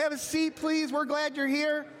have a seat, please? We're glad you're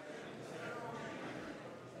here.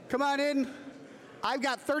 Come on in. I've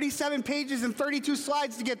got 37 pages and 32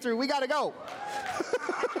 slides to get through. We got to go.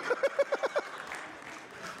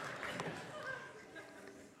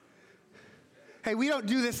 Hey, we don't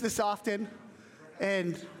do this often,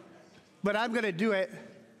 but I'm going to do it.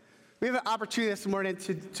 We have an opportunity this morning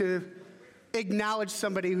to acknowledge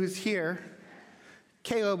somebody who's here.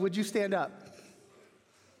 Caleb, would you stand up?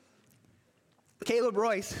 Caleb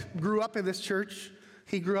Royce grew up in this church.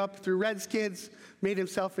 He grew up through Redskins, made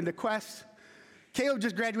himself into Quest. Caleb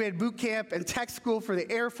just graduated boot camp and tech school for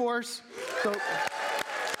the Air Force. So,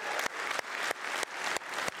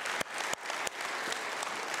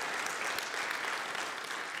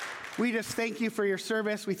 we just thank you for your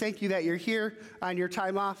service. We thank you that you're here on your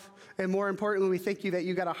time off. And more importantly, we thank you that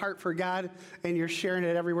you got a heart for God and you're sharing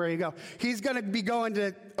it everywhere you go. He's going to be going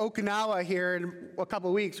to Okinawa here in a couple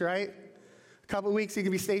of weeks, right? A couple of weeks. He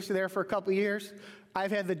can be stationed there for a couple of years.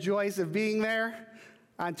 I've had the joys of being there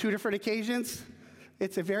on 2 different occasions.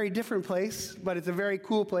 It's a very different place, but it's a very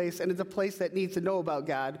cool place, and it's a place that needs to know about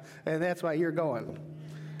God, and that's why you're going.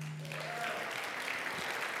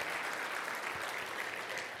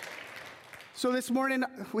 So this morning,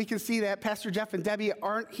 we can see that Pastor Jeff and Debbie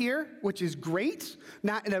aren't here, which is great,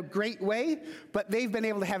 not in a great way, but they've been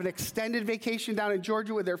able to have an extended vacation down in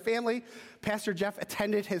Georgia with their family. Pastor Jeff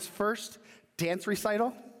attended his first dance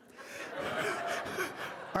recital.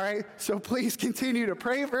 All right, so please continue to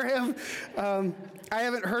pray for him. I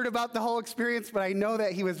haven't heard about the whole experience, but I know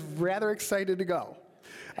that he was rather excited to go.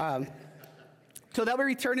 So they'll be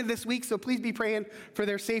returning this week, so please be praying for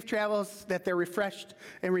their safe travels, that they're refreshed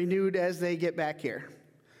and renewed as they get back here.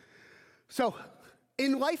 So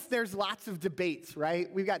in life, there's lots of debates,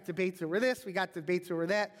 right? We've got debates over this, we got debates over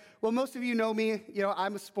that. Well, most of you know me. You know,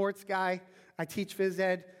 I'm a sports guy. I teach phys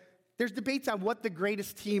ed. There's debates on what the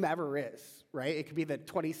greatest team ever is, right? It could be the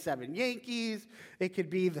 27 Yankees. It could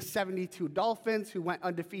be the 72 Dolphins who went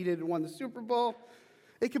undefeated and won the Super Bowl.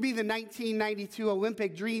 It could be the 1992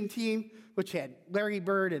 Olympic Dream Team, which had Larry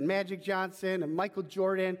Bird and Magic Johnson and Michael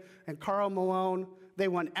Jordan and Karl Malone. They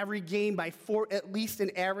won every game by at least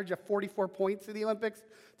an average of 44 points in the Olympics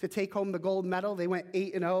to take home the gold medal. They went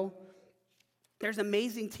 8-0. There's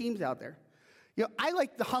amazing teams out there. You know, I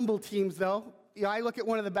like the humble teams, though. You know, I look at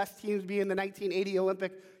one of the best teams being the 1980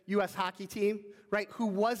 Olympic U.S. hockey team, right, who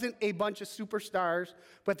wasn't a bunch of superstars,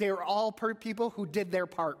 but they were all people who did their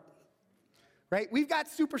part. Right? We've got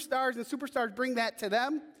superstars, and superstars bring that to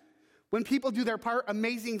them. When people do their part,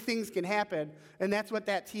 amazing things can happen, and that's what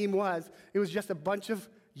that team was. It was just a bunch of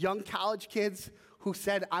young college kids who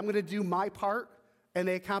said, I'm going to do my part, and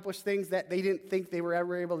they accomplished things that they didn't think they were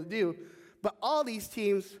ever able to do. But all these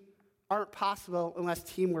teams aren't possible unless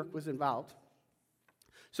teamwork was involved.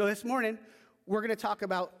 So this morning, we're going to talk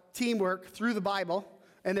about teamwork through the Bible,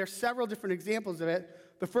 and there's several different examples of it.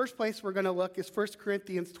 The first place we're going to look is 1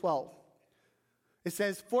 Corinthians 12. It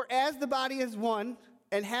says, for as the body is one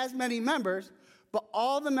and has many members, but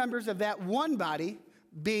all the members of that one body,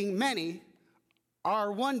 being many,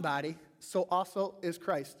 are one body, so also is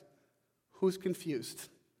Christ. Who's confused?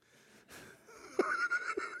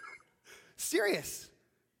 Serious.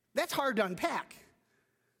 That's hard to unpack.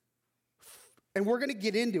 And we're going to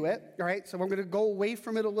get into it, all right? So we're going to go away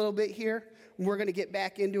from it a little bit here, and we're going to get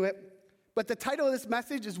back into it. But the title of this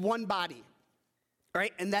message is One Body, all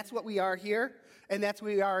right? And that's what we are here. And that's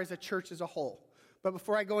what we are as a church as a whole. But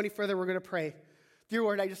before I go any further, we're going to pray. Dear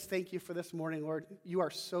Lord, I just thank you for this morning, Lord. You are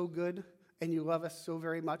so good, and you love us so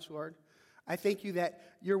very much, Lord. I thank you that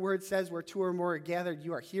your word says where 2 or more are gathered,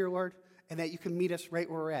 you are here, Lord, and that you can meet us right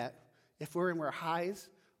where we're at. If we're in our highs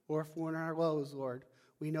or if we're in our lows, Lord,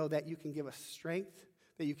 we know that you can give us strength,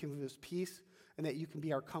 that you can give us peace, and that you can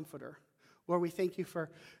be our comforter. Lord, we thank you for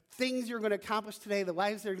things you're going to accomplish today, the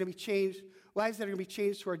lives that are going to be changed, lives that are going to be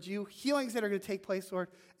changed towards you, healings that are going to take place, Lord,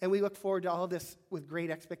 and we look forward to all this with great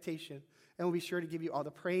expectation. And we'll be sure to give you all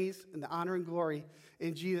the praise and the honor and glory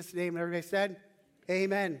in Jesus' name. And everybody said,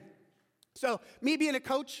 amen. So me being a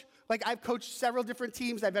coach, like I've coached several different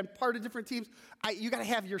teams. I've been part of different teams. You got to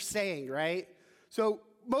have your saying, right? So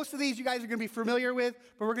most of these you guys are going to be familiar with,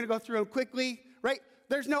 but we're going to go through them quickly, right?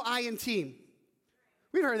 There's no I in team.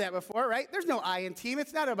 We've heard that before, right? There's no I in team.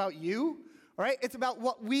 It's not about you, all right? It's about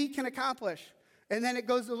what we can accomplish. And then it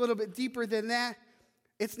goes a little bit deeper than that.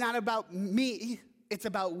 It's not about me. It's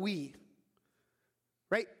about we,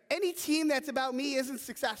 right? Any team that's about me isn't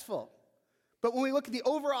successful. But when we look at the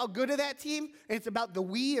overall good of that team, and it's about the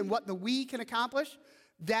we and what the we can accomplish,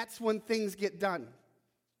 that's when things get done.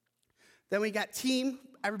 Then we got team.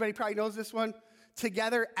 Everybody probably knows this one.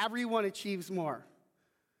 Together, everyone achieves more.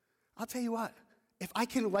 I'll tell you what. if I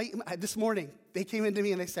can lighten, this morning, they came into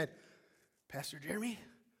me and they said, Pastor Jeremy,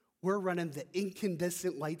 we're running the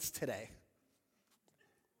incandescent lights today.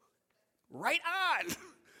 Right on.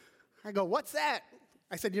 I go, what's that?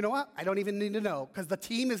 I said, you know what? I don't even need to know because the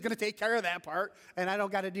team is going to take care of that part and I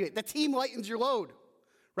don't got to do it. The team lightens your load,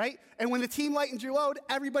 right? And when the team lightens your load,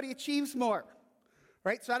 everybody achieves more,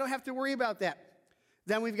 right? So I don't have to worry about that.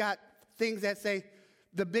 Then we've got things that say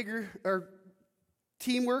the bigger or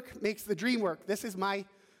teamwork makes the dream work. This is my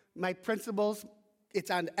principles. It's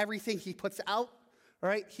on everything he puts out, all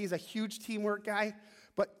right? He's a huge teamwork guy,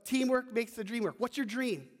 but teamwork makes the dream work. What's your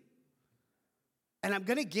dream? And I'm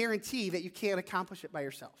going to guarantee that you can't accomplish it by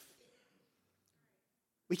yourself.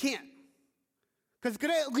 We can't. Because it's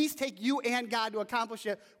going to at least take you and God to accomplish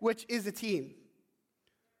it, which is a team.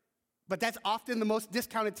 But that's often the most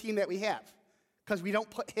discounted team that we have because we don't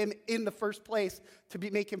put him in the first place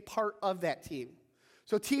to make him part of that team.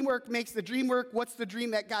 So teamwork makes the dream work. What's the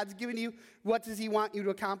dream that God's given you? What does he want you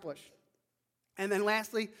to accomplish? And then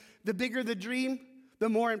lastly, the bigger the dream, the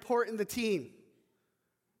more important the team.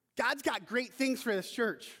 God's got great things for this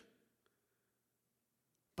church.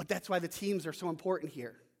 But that's why the teams are so important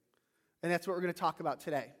here. And that's what we're going to talk about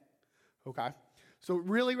today. Okay? So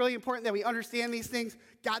really, really important that we understand these things.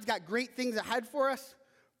 God's got great things ahead for us,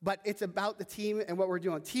 but it's about the team and what we're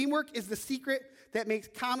doing. Teamwork is the secret that makes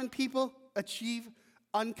common people achieve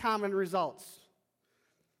uncommon results.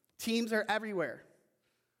 Teams are everywhere,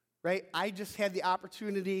 right? I just had the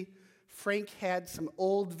opportunity. Frank had some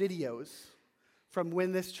old videos from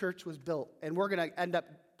when this church was built, and we're going to end up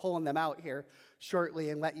pulling them out here shortly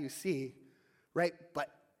and let you see, right? But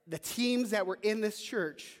the teams that were in this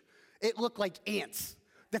church, it looked like ants.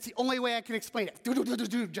 That's the only way I can explain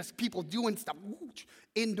it. Just people doing stuff,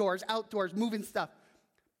 indoors, outdoors, moving stuff.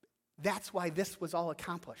 That's why this was all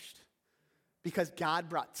accomplished, because God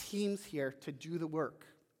brought teams here to do the work,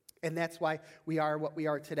 and that's why we are what we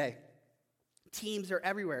are today. Teams are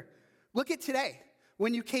everywhere. Look at today.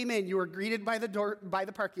 When you came in, you were greeted by the door, by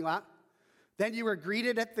the parking lot. Then you were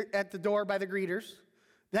greeted at the door by the greeters.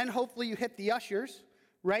 Then hopefully you hit the ushers,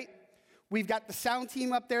 right? We've got the sound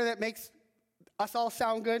team up there that makes us all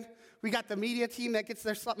sound good. We got the media team that gets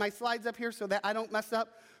my slides up here so that I don't mess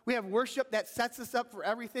up. We have worship that sets us up for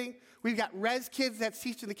everything. We've got Res Kids that's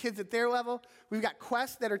teaching the kids at their level. We've got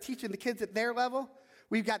Quest that are teaching the kids at their level.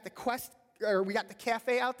 We've got we got the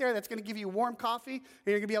cafe out there that's going to give you warm coffee, and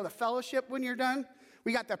you're going to be able to fellowship when you're done.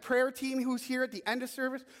 We got the prayer team who's here at the end of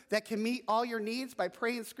service that can meet all your needs by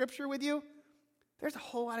praying scripture with you. There's a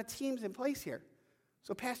whole lot of teams in place here.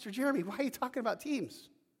 So, Pastor Jeremy, why are you talking about teams?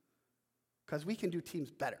 Because we can do teams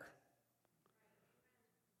better.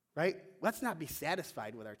 Right? Let's not be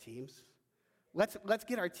satisfied with our teams. Let's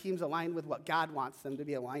get our teams aligned with what God wants them to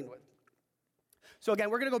be aligned with. So again,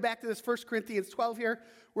 we're going to go back to this 1 Corinthians 12 here.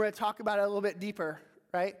 We're going to talk about it a little bit deeper,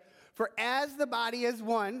 right? For as the body is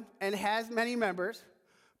one and has many members,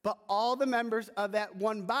 but all the members of that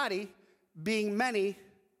one body, being many,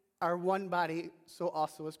 are one body, so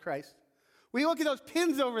also is Christ. When you look at those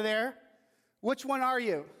pins over there, which one are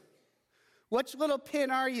you? Which little pin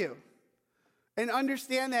are you? And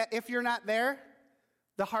understand that if you're not there,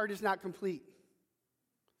 the heart is not complete.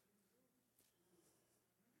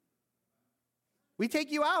 We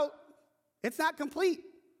take you out, it's not complete.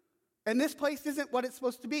 And this place isn't what it's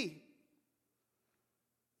supposed to be.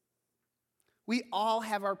 We all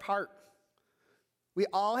have our part. We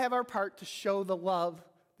all have our part to show the love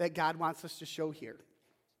that God wants us to show here.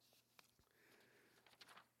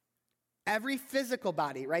 Every physical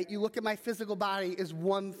body, right? You look at my physical body is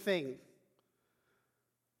one thing.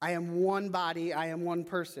 I am one body, I am one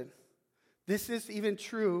person. This is even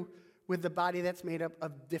true with the body that's made up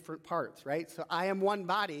of different parts, right? So I am one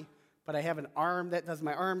body, but I have an arm that does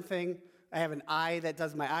my arm thing. I have an eye that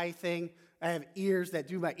does my eye thing. I have ears that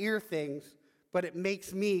do my ear things, but it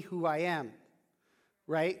makes me who I am,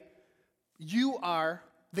 right? You are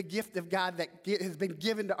the gift of God that has been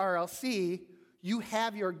given to RLC. You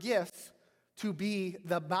have your gifts to be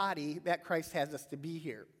the body that Christ has us to be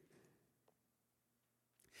here.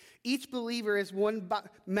 Each believer is one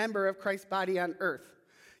member of Christ's body on earth.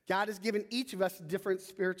 God has given each of us different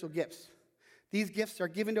spiritual gifts. These gifts are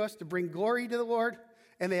given to us to bring glory to the Lord,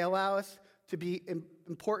 and they allow us to be an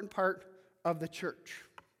important part of the church.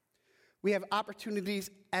 We have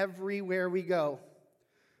opportunities everywhere we go,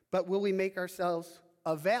 but will we make ourselves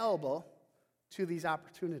available to these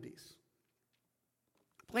opportunities?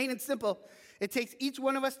 Plain and simple, it takes each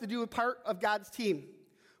one of us to do a part of God's team.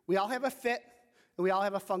 We all have a fit, and we all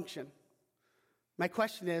have a function. My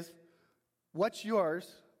question is, what's yours,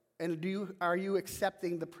 and are you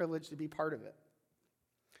accepting the privilege to be part of it?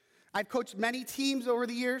 I've coached many teams over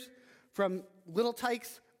the years, from little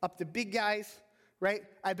tykes up to big guys, right?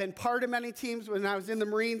 I've been part of many teams. When I was in the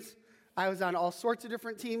Marines, I was on all sorts of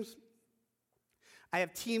different teams. I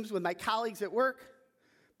have teams with my colleagues at work,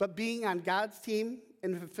 but being on God's team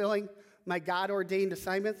and fulfilling my God-ordained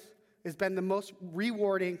assignments has been the most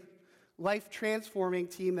rewarding, life-transforming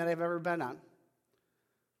team that I've ever been on.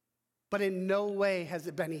 But in no way has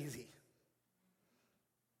it been easy.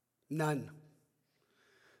 None.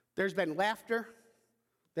 There's been laughter,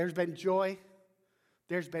 there's been joy,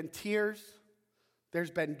 there's been tears,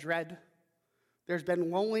 there's been dread, there's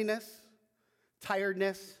been loneliness,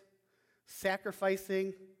 tiredness,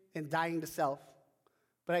 sacrificing, and dying to self.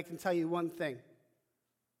 But I can tell you one thing,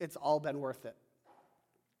 it's all been worth it.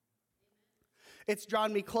 It's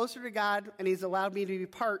drawn me closer to God, and he's allowed me to be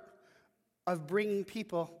part of bringing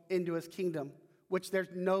people into his kingdom, which there's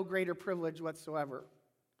no greater privilege whatsoever.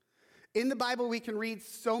 In the Bible, we can read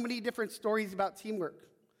so many different stories about teamwork.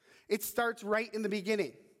 It starts right in the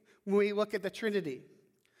beginning when we look at the Trinity.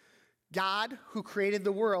 God, who created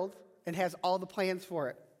the world and has all the plans for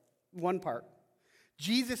it, one part.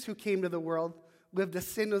 Jesus, who came to the world, lived a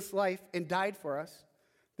sinless life and died for us,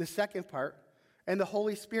 the second part. And the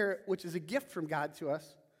Holy Spirit, which is a gift from God to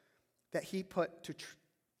us, that he put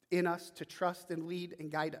in us to trust and lead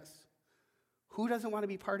and guide us. Who doesn't want to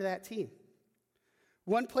be part of that team?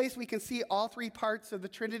 One place we can see all three parts of the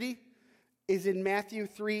Trinity is in Matthew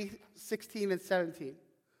 3:16 and 17,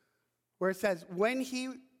 where it says, when he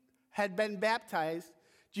had been baptized,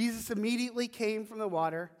 Jesus immediately came from the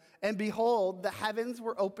water, and behold, the heavens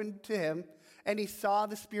were opened to him, and he saw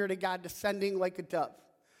the Spirit of God descending like a dove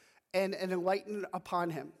and enlightened upon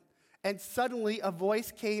him. And suddenly a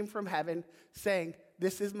voice came from heaven saying,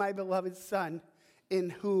 this is my beloved Son, in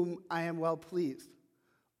whom I am well pleased.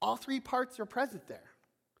 All three parts are present there.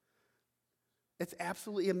 It's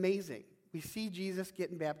absolutely amazing. We see Jesus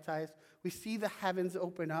getting baptized. We see the heavens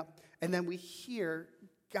open up. And then we hear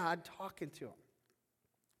God talking to him.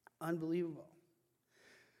 Unbelievable.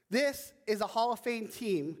 This is a Hall of Fame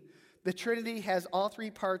team. The Trinity has all three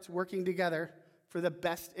parts working together for the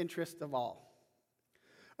best interest of all.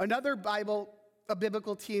 Another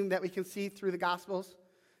biblical team that we can see through the Gospels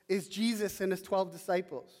is Jesus and his 12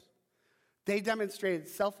 disciples. They demonstrated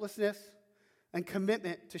selflessness and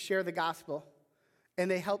commitment to share the gospel, and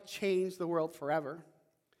they helped change the world forever.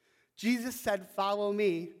 Jesus said, follow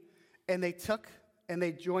me, and they took and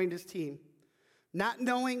they joined his team, not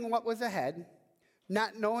knowing what was ahead,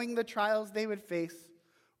 not knowing the trials they would face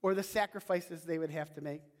or the sacrifices they would have to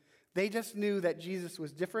make. They just knew that Jesus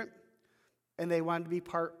was different, and they wanted to be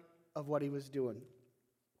part of what he was doing.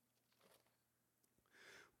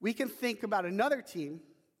 We can think about another team,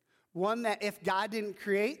 one that if God didn't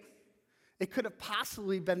create, it could have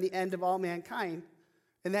possibly been the end of all mankind,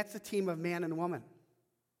 and that's the team of man and woman.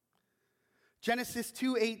 Genesis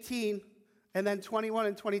 2:18 and then 21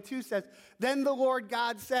 and 22 says, then the Lord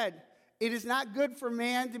God said, it is not good for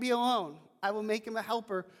man to be alone. I will make him a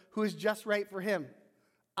helper who is just right for him.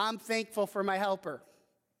 I'm thankful for my helper.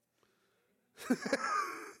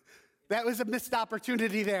 That was a missed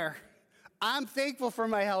opportunity there. I'm thankful for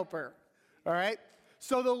my helper. All right?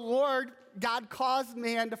 So the Lord God caused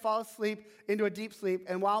man to fall asleep into a deep sleep,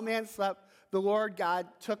 and while man slept, the Lord God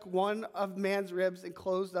took one of man's ribs and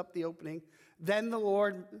closed up the opening. Then the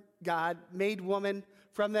Lord God made woman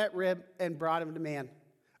from that rib and brought him to man.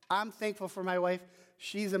 I'm thankful for my wife.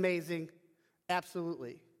 She's amazing.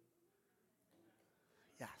 Absolutely.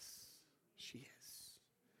 Yes, she is.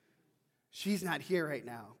 She's not here right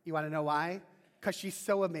now. You want to know why? Because she's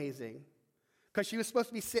so amazing. Because she was supposed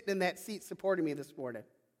to be sitting in that seat supporting me this morning.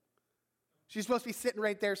 She's supposed to be sitting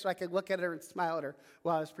right there so I could look at her and smile at her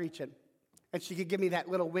while I was preaching. And she could give me that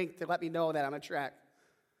little wink to let me know that I'm on track.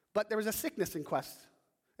 But there was a sickness in Quest,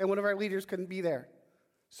 and one of our leaders couldn't be there.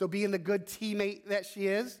 So being the good teammate that she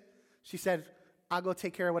is, she said, I'll go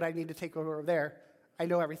take care of what I need to take over there. I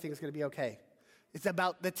know everything's going to be okay. It's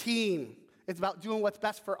about the team. It's about doing what's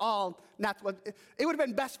best for all. Not what it would have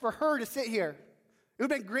been best for her to sit here. It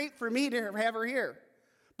would have been great for me to have her here.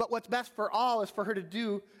 But what's best for all is for her to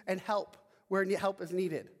do and help where help is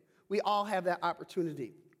needed. We all have that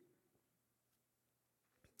opportunity.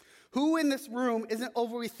 Who in this room isn't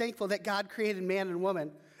overly thankful that God created man and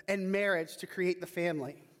woman and marriage to create the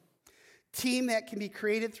family? Team that can be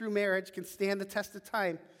created through marriage can stand the test of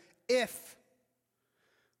time if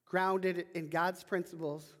grounded in God's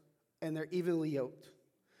principles and they're evenly yoked.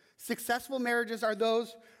 Successful marriages are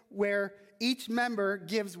those where each member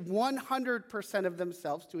gives 100% of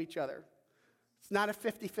themselves to each other. It's not a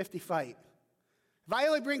 50-50 fight. If I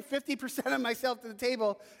only bring 50% of myself to the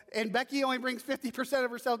table and Becky only brings 50%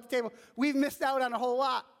 of herself to the table, we've missed out on a whole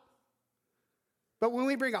lot. But when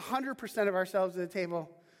we bring 100% of ourselves to the table,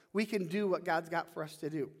 we can do what God's got for us to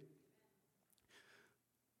do.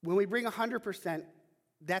 When we bring 100%,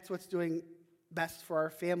 that's what's doing best for our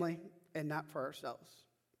family and not for ourselves.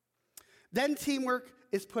 Then teamwork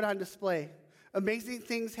is put on display. Amazing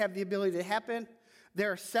things have the ability to happen.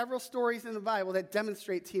 There are several stories in the Bible that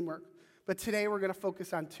demonstrate teamwork, but today we're going to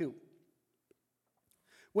focus on two.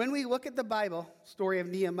 When we look at the Bible story of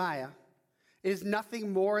Nehemiah, it is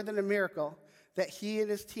nothing more than a miracle that he and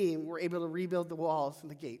his team were able to rebuild the walls and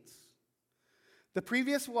the gates. The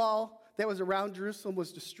previous wall that was around Jerusalem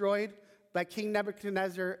was destroyed by King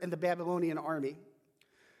Nebuchadnezzar and the Babylonian army.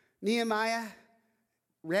 Nehemiah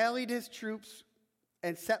rallied his troops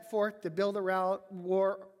and set forth to build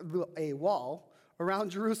a wall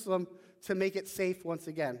around Jerusalem to make it safe once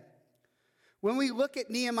again. When we look at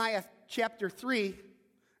Nehemiah chapter 3,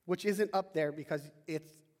 which isn't up there because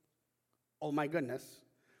it's, oh my goodness,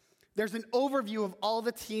 there's an overview of all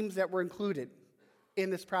the teams that were included in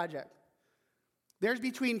this project. There's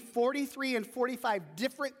between 43 and 45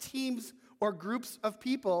 different teams or groups of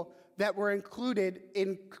people that were included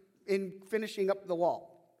in finishing up the wall.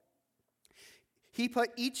 He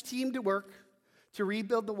put each team to work to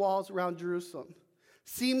rebuild the walls around Jerusalem.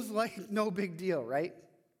 Seems like no big deal, right?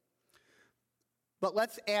 But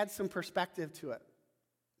let's add some perspective to it.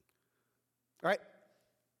 All right?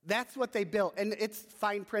 That's what they built. And it's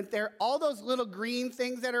fine print there. All those little green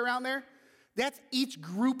things that are around there, that's each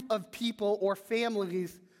group of people or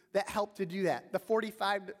families that helped to do that.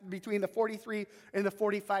 Between the 43 and the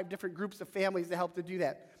 45 different groups of families that helped to do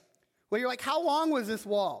that. Well, you're like, how long was this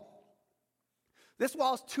wall? This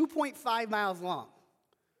wall is 2.5 miles long,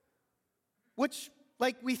 which,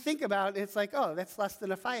 like, we think about, it's like, oh, that's less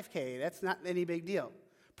than a 5K. That's not any big deal.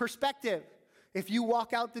 Perspective. If you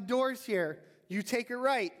walk out the doors here, you take a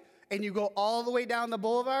right, and you go all the way down the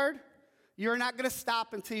boulevard, you're not going to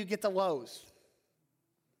stop until you get to Lowe's.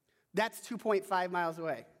 That's 2.5 miles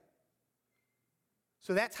away.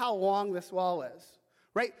 So that's how long this wall is,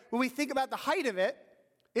 right? When we think about the height of it,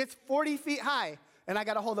 it's 40 feet high. And I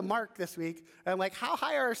got a hold of Mark this week. And I'm like, how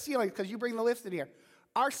high are our ceilings? Because you bring the lifts in here.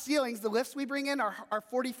 Our ceilings, the lifts we bring in, are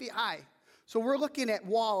 40 feet high. So we're looking at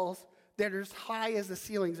walls that are as high as the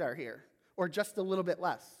ceilings are here, or just a little bit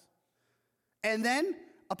less. And then,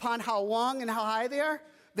 upon how long and how high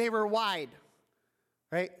they were wide,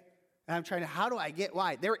 right? And I'm trying to, how do I get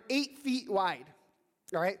wide? They were 8 feet wide,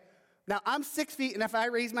 all right? Now, I'm 6 feet, and if I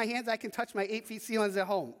raise my hands, I can touch my 8 feet ceilings at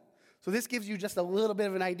home. So this gives you just a little bit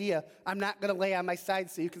of an idea. I'm not going to lay on my side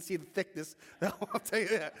so you can see the thickness. I'll tell you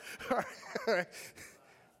that. All right.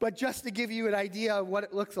 But just to give you an idea of what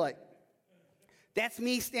it looks like. That's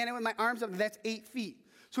me standing with my arms up. That's 8 feet.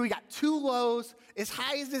 So we got two lows, as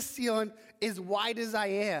high as this ceiling, as wide as I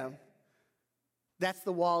am. That's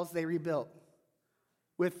the walls they rebuilt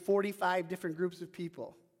with 45 different groups of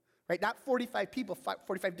people. Right? Not 45 people,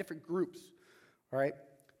 45 different groups. All right?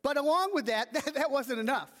 But along with that wasn't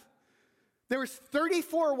enough. There was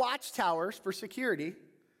 34 watchtowers for security,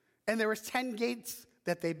 and there was 10 gates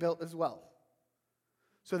that they built as well,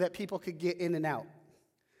 so that people could get in and out.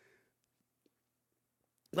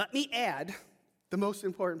 Let me add the most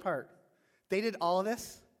important part. They did all of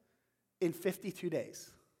this in 52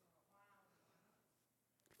 days.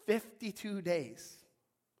 52 days,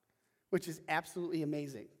 which is absolutely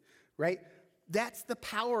amazing, right? That's the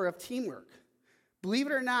power of teamwork. Believe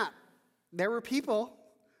it or not, there were people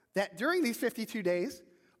that during these 52 days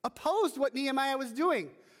opposed what Nehemiah was doing.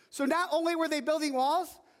 So not only were they building walls,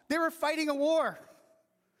 they were fighting a war.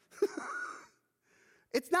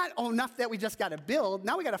 It's not enough that we just got to build.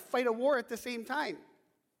 Now we got to fight a war at the same time.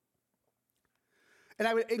 And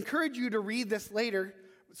I would encourage you to read this later,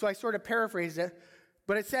 so I sort of paraphrased it.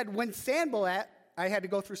 But it said, when Sanballat, I had to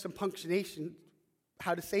go through some punctuation,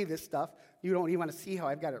 how to say this stuff. You don't even want to see how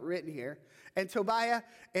I've got it written here. And Tobiah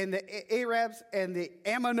and the Arabs and the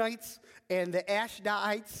Ammonites and the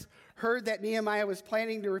Ashdodites heard that Nehemiah was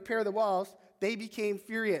planning to repair the walls, they became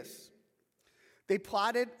furious. They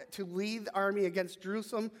plotted to lead the army against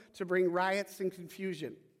Jerusalem to bring riots and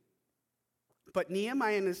confusion. But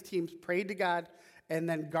Nehemiah and his teams prayed to God and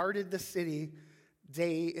then guarded the city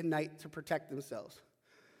day and night to protect themselves.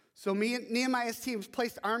 So Nehemiah's teams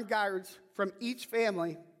placed armed guards from each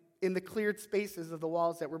family in the cleared spaces of the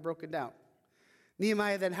walls that were broken down.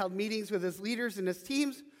 Nehemiah then held meetings with his leaders and his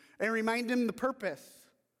teams and reminded them the purpose,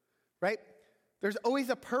 right? There's always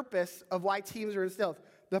a purpose of why teams are instilled.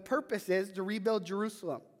 The purpose is to rebuild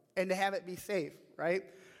Jerusalem and to have it be safe, right?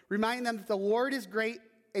 Remind them that the Lord is great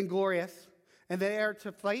and glorious, And they are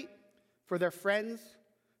to fight for their friends,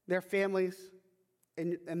 their families,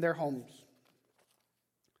 and their homes.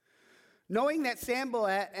 Knowing that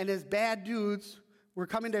Sanballat and his bad dudes were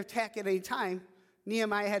coming to attack at any time,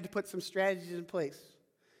 Nehemiah had to put some strategies in place.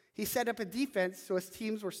 He set up a defense so his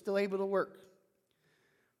teams were still able to work.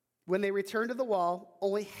 When they returned to the wall,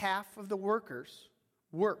 only half of the workers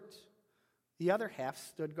worked. The other half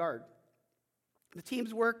stood guard. The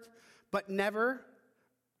teams worked, but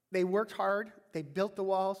they worked hard, they built the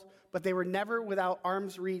walls, but they were never without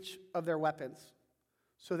arm's reach of their weapons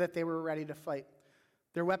so that they were ready to fight.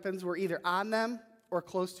 Their weapons were either on them or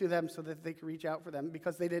close to them so that they could reach out for them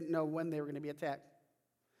because they didn't know when they were going to be attacked.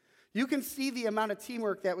 You can see the amount of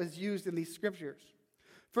teamwork that was used in these scriptures.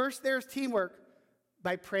 First, there's teamwork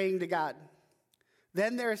by praying to God.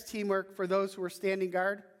 Then there's teamwork for those who were standing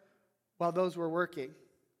guard while those were working.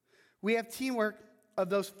 We have teamwork of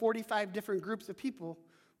those 45 different groups of people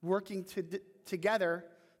working together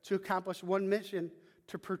to accomplish one mission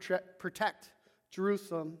to protect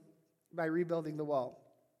Jerusalem by rebuilding the wall.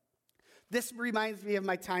 This reminds me of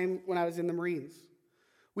my time when I was in the Marines.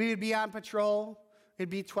 We would be on patrol. It'd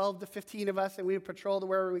be 12 to 15 of us, and we would patrol to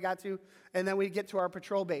wherever we got to, and then we'd get to our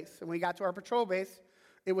patrol base. And when we got to our patrol base,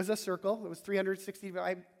 it was a circle. It was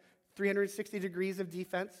 360 degrees of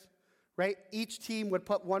defense, right? Each team would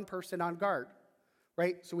put one person on guard,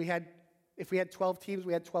 right? So if we had 12 teams,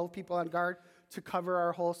 we had 12 people on guard to cover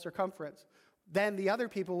our whole circumference. Then the other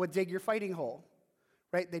people would dig your fighting hole,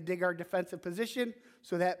 right? They'd dig our defensive position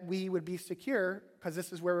so that we would be secure because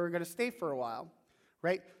this is where we were going to stay for a while,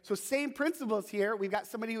 right? So same principles here. We've got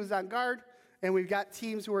somebody who's on guard, and we've got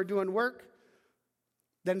teams who are doing work.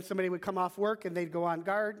 Then somebody would come off work, and they'd go on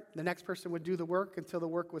guard. The next person would do the work until the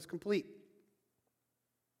work was complete.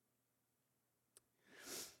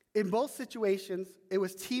 In both situations, it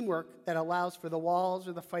was teamwork that allows for the walls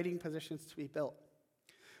or the fighting positions to be built.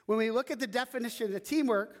 When we look at the definition of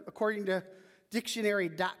teamwork, according to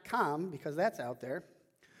dictionary.com, because that's out there,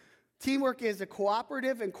 teamwork is a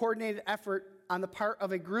cooperative and coordinated effort on the part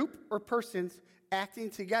of a group or persons acting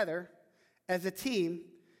together as a team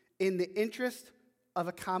in the interest of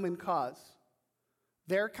a common cause.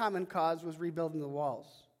 Their common cause was rebuilding the walls.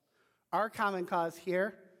 Our common cause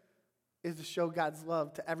here is to show God's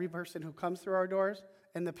love to every person who comes through our doors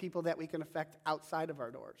and the people that we can affect outside of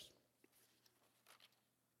our doors.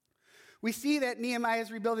 We see that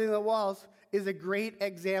Nehemiah's rebuilding the walls is a great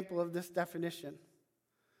example of this definition.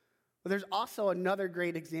 But there's also another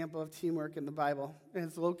great example of teamwork in the Bible, and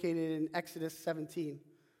it's located in Exodus 17,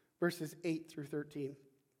 verses 8 through 13.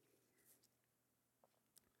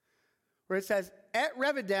 Where it says, "At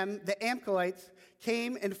Rephidim, the Amalekites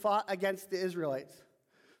came and fought against the Israelites.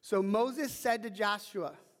 So Moses said to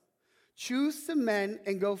Joshua, 'Choose some men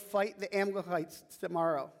and go fight the Amalekites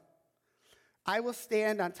tomorrow. I will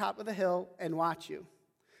stand on top of the hill and watch you.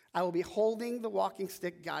 I will be holding the walking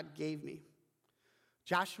stick God gave me.'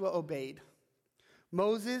 Joshua obeyed.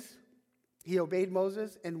 He obeyed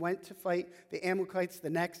Moses and went to fight the Amalekites the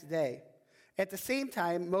next day. At the same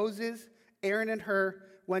time, Moses, Aaron, and Hur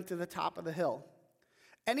went to the top of the hill.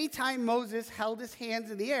 Anytime Moses held his hands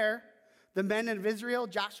in the air, the men of Israel,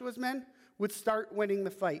 Joshua's men, would start winning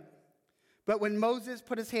the fight. But when Moses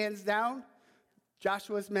put his hands down,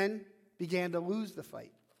 Joshua's men began to lose the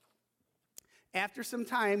fight. After some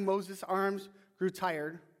time, Moses' arms grew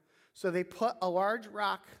tired, so they put a large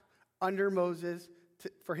rock under Moses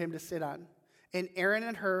for him to sit on. And Aaron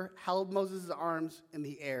and Hur held Moses' arms in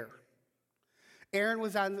the air. Aaron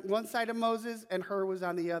was on one side of Moses, and Hur was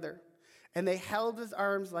on the other. And they held his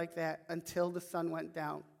arms like that until the sun went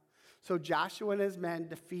down. So Joshua and his men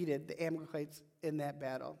defeated the Amalekites in that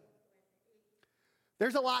battle."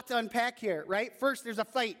 There's a lot to unpack here, right? First, there's a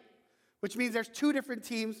fight, which means there's two different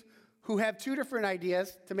teams who have two different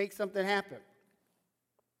ideas to make something happen,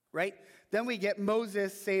 right? Then we get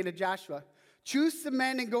Moses saying to Joshua, "Choose some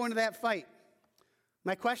men and go into that fight."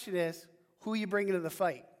 My question is, who are you bringing to the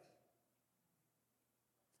fight?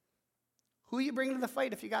 Who are you bringing to the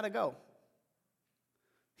fight if you got to go?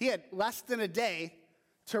 He had less than a day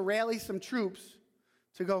to rally some troops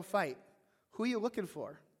to go fight. Who are you looking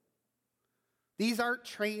for? These aren't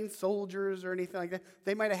trained soldiers or anything like that.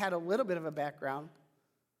 They might have had a little bit of a background,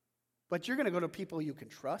 but you're going to go to people you can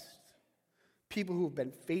trust, people who have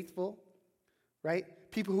been faithful,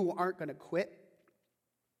 right? People who aren't going to quit.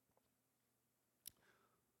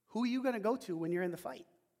 Who are you going to go to when you're in the fight?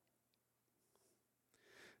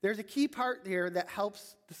 There's a key part here that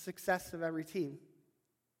helps the success of every team.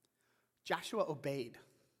 Joshua obeyed.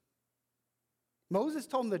 Moses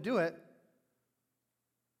told him to do it,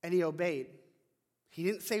 and he obeyed. He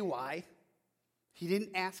didn't say why. He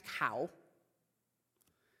didn't ask how.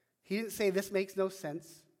 He didn't say, this makes no sense.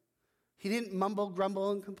 He didn't mumble,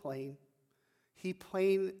 grumble, and complain. He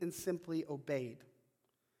plain and simply obeyed,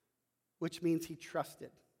 which means he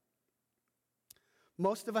trusted.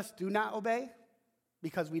 Most of us do not obey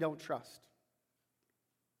because we don't trust.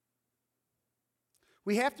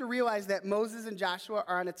 We have to realize that Moses and Joshua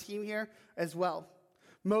are on a team here as well.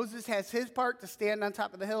 Moses has his part to stand on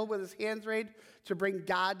top of the hill with his hands raised to bring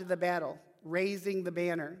God to the battle, raising the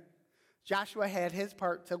banner. Joshua had his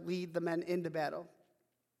part to lead the men into battle.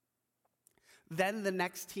 Then the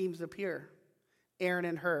next teams appear, Aaron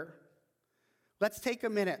and Hur. Let's take a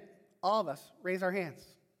minute, all of us, raise our hands.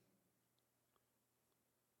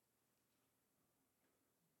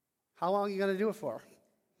 How long are you going to do it for?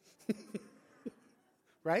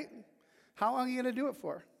 Right? How long are you going to do it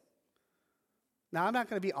for? Now, I'm not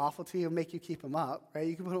going to be awful to you and make you keep them up, right?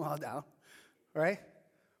 You can put them all down, right?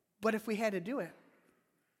 But if we had to do it,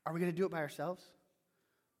 are we going to do it by ourselves?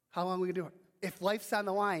 How long are we going to do it? If life's on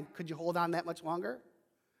the line, could you hold on that much longer,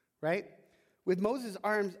 right? With Moses'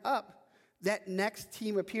 arms up, that next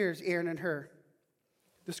team appears, Aaron and Hur.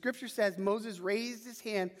 The scripture says Moses raised his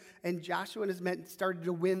hand and Joshua and his men started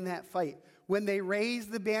to win that fight. When they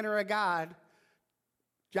raised the banner of God,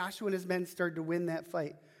 Joshua and his men started to win that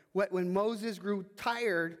fight. When Moses grew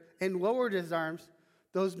tired and lowered his arms,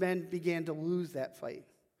 those men began to lose that fight.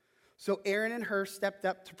 So Aaron and Hur stepped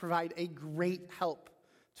up to provide a great help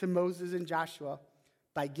to Moses and Joshua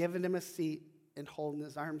by giving him a seat and holding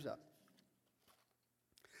his arms up.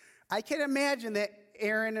 I can imagine that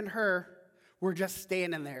Aaron and Hur were just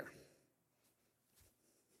standing there.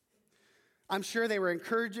 I'm sure they were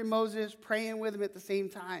encouraging Moses, praying with him at the same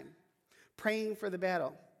time, praying for the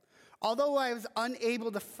battle. Although I was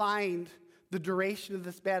unable to find the duration of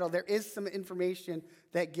this battle, there is some information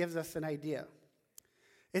that gives us an idea.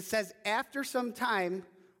 It says, after some time,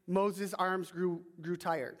 Moses' arms grew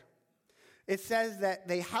tired. It says that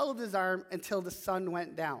they held his arm until the sun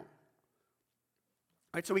went down.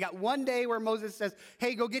 All right, so we got one day where Moses says,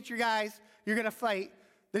 hey, go get your guys. You're going to fight.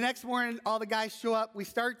 The next morning, all the guys show up. We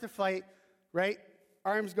start to fight, right?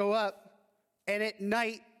 Arms go up. And at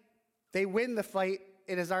night, they win the fight,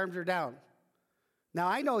 and his arms are down. Now,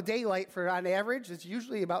 I know daylight on average is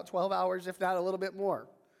usually about 12 hours, if not a little bit more,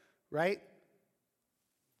 right?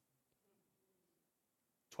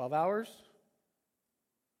 12 hours?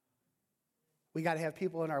 We got to have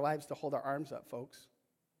people in our lives to hold our arms up, folks.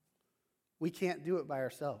 We can't do it by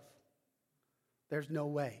ourselves. There's no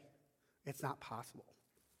way. It's not possible.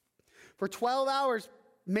 For 12 hours,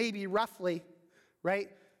 maybe roughly, right,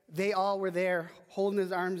 they all were there holding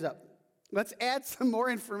his arms up. Let's add some more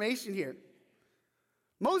information here.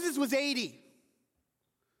 Moses was 80.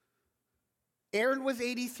 Aaron was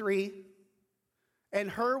 83. And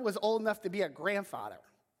Hur was old enough to be a grandfather.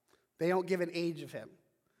 They don't give an age of him.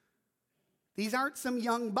 These aren't some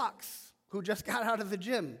young bucks who just got out of the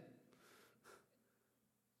gym.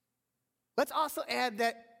 Let's also add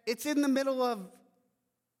that it's in the middle of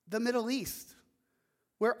the Middle East,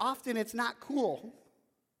 where often it's not cool.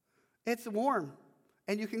 It's warm,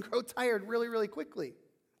 and you can grow tired really, really quickly.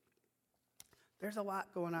 There's a lot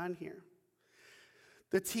going on here.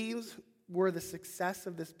 The teams were the success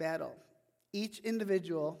of this battle, each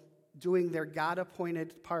individual doing their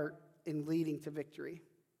God-appointed part in leading to victory.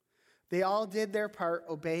 They all did their part,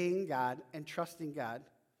 obeying God and trusting God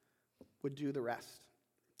would do the rest.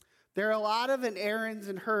 There are a lot of Aarons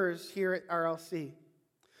and Hurs here at RLC.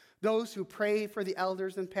 Those who pray for the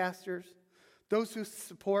elders and pastors, those who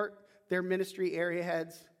support their ministry area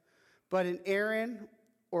heads. But an Aaron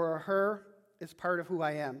or a Hur is part of who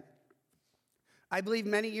I am. I believe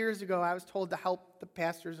many years ago I was told to help the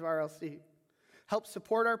pastors of RLC, help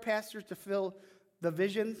support our pastors to fill the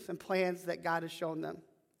visions and plans that God has shown them,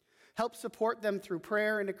 help support them through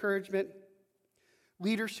prayer and encouragement.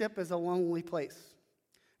 Leadership is a lonely place.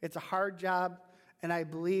 It's a hard job, and I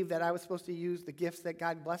believe that I was supposed to use the gifts that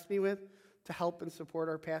God blessed me with to help and support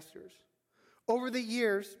our pastors. Over the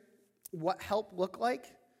years, what help looked like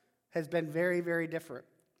has been very, very different.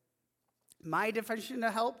 My definition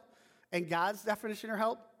of help and God's definition of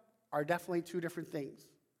help are definitely two different things.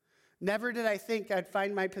 Never did I think I'd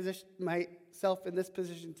find myself in this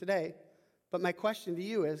position today, but my question to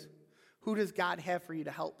you is, who does God have for you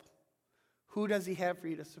to help? Who does he have for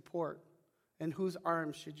you to support? And whose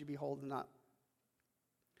arms should you be holding up?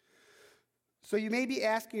 So you may be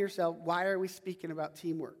asking yourself, why are we speaking about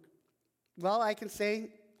teamwork? Well, I can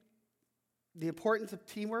say the importance of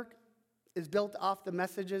teamwork is built off the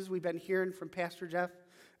messages we've been hearing from Pastor Jeff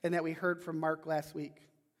and that we heard from Mark last week.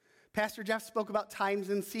 Pastor Jeff spoke about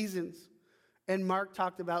times and seasons, and Mark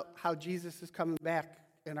talked about how Jesus is coming back,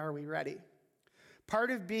 and are we ready? Part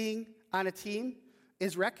of being on a team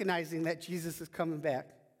is recognizing that Jesus is coming back.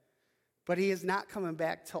 But he is not coming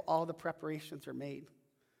back till all the preparations are made.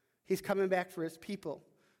 He's coming back for his people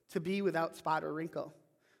to be without spot or wrinkle,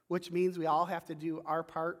 which means we all have to do our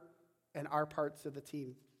part and our parts of the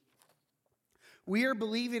team. We are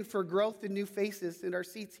believing for growth and new faces in our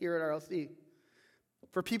seats here at RLC,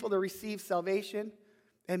 for people to receive salvation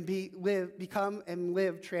and become and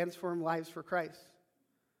live transformed lives for Christ.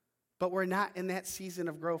 But we're not in that season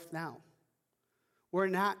of growth now. We're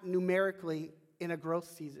not numerically in a growth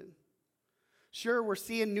season. Sure, we're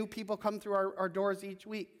seeing new people come through our doors each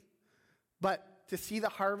week, but to see the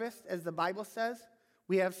harvest, as the Bible says,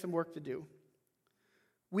 we have some work to do.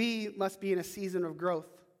 We must be in a season of growth,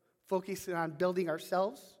 focusing on building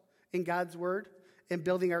ourselves in God's word and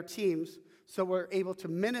building our teams so we're able to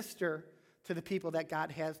minister to the people that God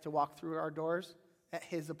has to walk through our doors at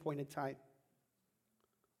his appointed time.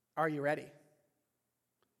 Are you ready?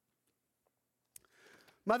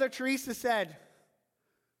 Mother Teresa said,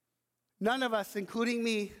 "None of us, including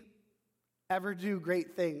me, ever do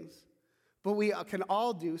great things, but we can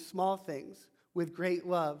all do small things with great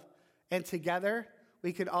love, and together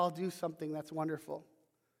we can all do something that's wonderful."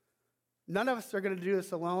 None of us are going to do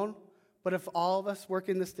this alone, but if all of us work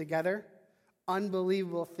in this together,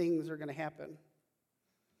 unbelievable things are going to happen.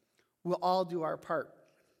 We'll all do our part.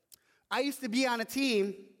 I used to be on a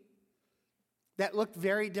team that looked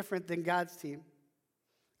very different than God's team.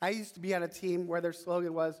 I used to be on a team where their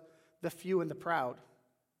slogan was, "The few and the proud,"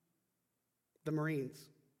 the Marines.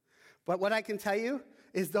 But what I can tell you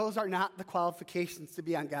is those are not the qualifications to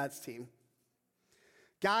be on God's team.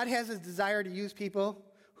 God has a desire to use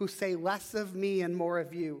people who say less of me and more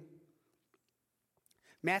of you.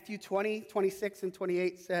 Matthew 20, 26, and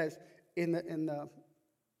 28 says in the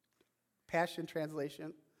Passion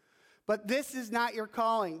Translation, "But this is not your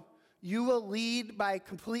calling. You will lead by a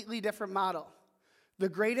completely different model. The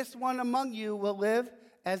greatest one among you will live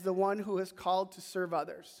as the one who is called to serve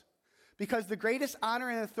others. Because the greatest honor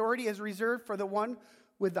and authority is reserved for the one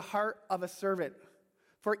with the heart of a servant.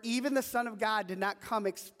 For even the Son of God did not come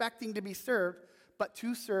expecting to be served, but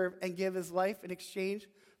to serve and give his life in exchange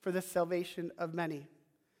for the salvation of many."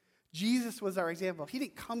 Jesus was our example. He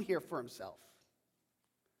didn't come here for himself.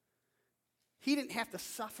 He didn't have to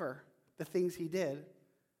suffer the things he did,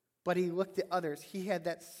 but he looked at others. He had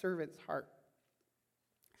that servant's heart.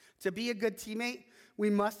 To be a good teammate,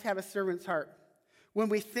 we must have a servant's heart. When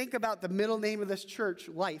we think about the middle name of this church,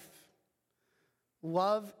 life,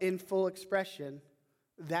 love in full expression,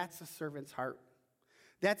 that's a servant's heart.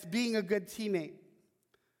 That's being a good teammate.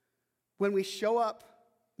 When we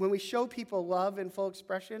show people love in full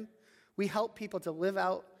expression, we help people to live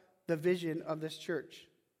out the vision of this church,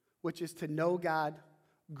 which is to know God,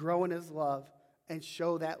 grow in his love, and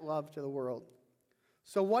show that love to the world.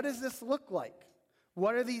 So what does this look like?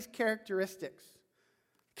 What are these characteristics?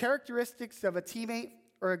 Characteristics of a teammate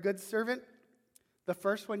or a good servant, the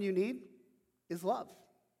first one you need is love.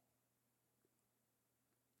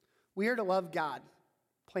 We are to love God,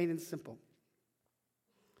 plain and simple.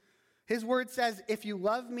 His word says, "If you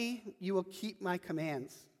love me, you will keep my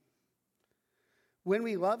commands." When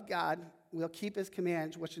we love God, we'll keep his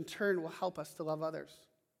commands, which in turn will help us to love others.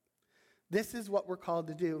 This is what we're called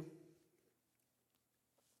to do.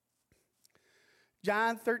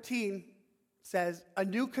 John 13 says, "A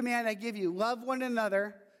new command I give you, love one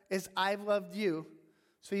another as I've loved you,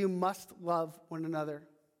 so you must love one another."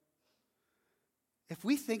 If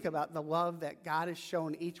we think about the love that God has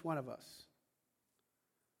shown each one of us,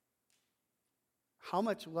 how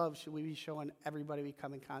much love should we be showing everybody we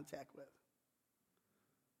come in contact with?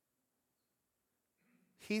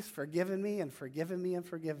 He's forgiven me and forgiven me and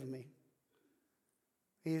forgiven me.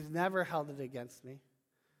 He's never held it against me.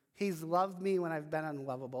 He's loved me when I've been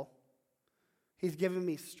unlovable. He's given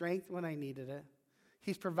me strength when I needed it.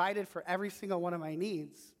 He's provided for every single one of my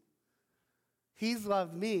needs. He's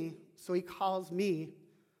loved me, so he calls me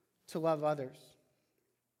to love others.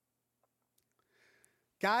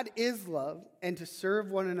 God is love, and to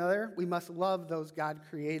serve one another, we must love those God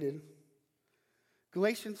created.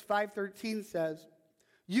 Galatians 5:13 says,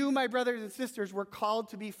 "You, my brothers and sisters, were called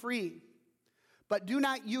to be free, but do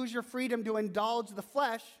not use your freedom to indulge the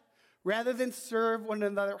flesh, rather than serve one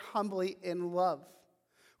another humbly in love."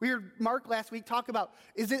 We heard Mark last week talk about,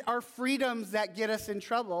 is it our freedoms that get us in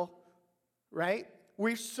trouble, right?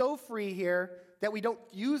 We're so free here that we don't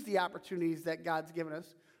use the opportunities that God's given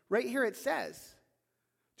us. Right here it says,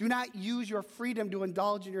 do not use your freedom to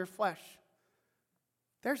indulge in your flesh.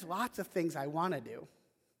 There's lots of things I want to do,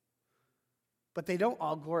 but they don't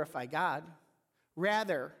all glorify God.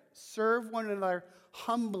 Rather, serve one another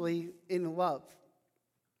humbly in love.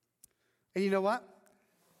 And you know what?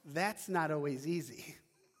 That's not always easy.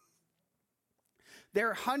 There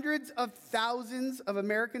are hundreds of thousands of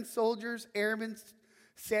American soldiers, airmen,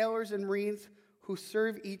 sailors, and Marines who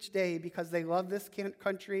serve each day because they love this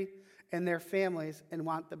country and their families and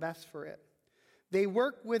want the best for it. They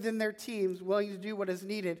work within their teams, willing to do what is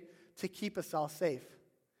needed to keep us all safe.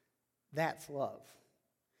 That's love.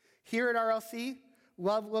 Here at RLC,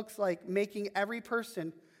 love looks like making every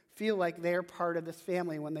person feel like they're part of this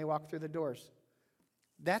family when they walk through the doors.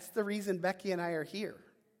 That's the reason Becky and I are here.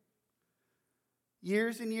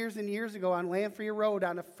 Years and years and years ago on Lamprey Road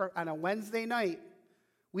on a Wednesday night,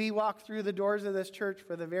 we walked through the doors of this church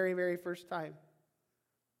for the very, very first time.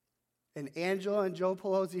 And Angela and Joe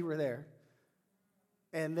Pelosi were there.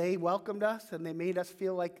 And they welcomed us, and they made us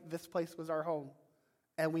feel like this place was our home.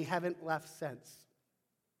 And we haven't left since.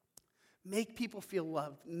 Make people feel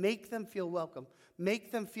loved. Make them feel welcome.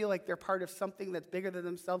 Make them feel like they're part of something that's bigger than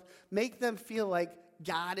themselves. Make them feel like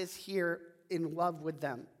God is here in love with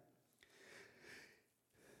them.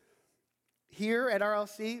 Here at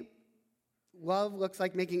RLC, love looks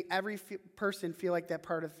like making every person feel like they're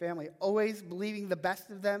part of the family. Always believing the best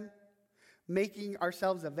of them. Making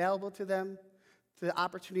ourselves available to them. To the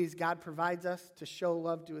opportunities God provides us to show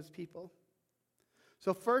love to his people.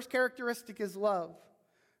 So first characteristic is love.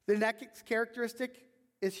 The next characteristic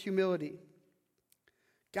is humility.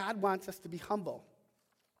 God wants us to be humble,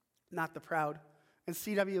 not the proud. And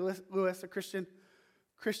C.W. Lewis, a Christian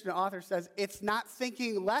author, says, it's not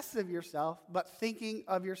thinking less of yourself, but thinking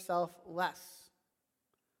of yourself less.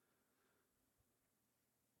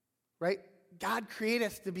 Right? God created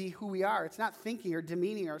us to be who we are. It's not thinking or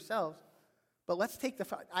demeaning ourselves. But let's take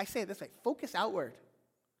I say it this way, focus outward.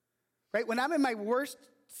 Right? When I'm in my worst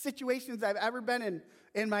situations I've ever been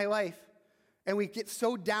in my life, and we get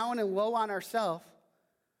so down and low on ourselves,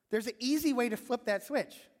 there's an easy way to flip that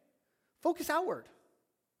switch. Focus outward.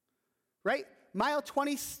 Right? Mile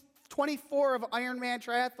 24 of Ironman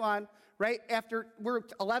triathlon, right? After we're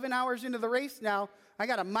 11 hours into the race now, I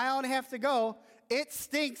got a mile and a half to go. It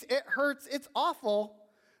stinks. It hurts. It's awful.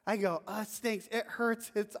 I go, oh, it stinks. It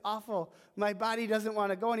hurts. It's awful. My body doesn't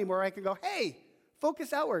want to go anymore. I can go, hey,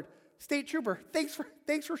 focus outward. State trooper, thanks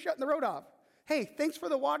for shutting the road off. Hey, thanks for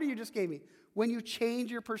the water you just gave me. When you change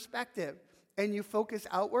your perspective and you focus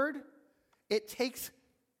outward, it takes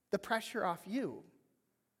the pressure off you.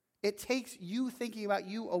 It takes you thinking about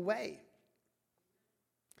you away.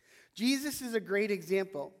 Jesus is a great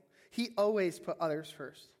example. He always put others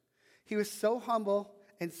first. He was so humble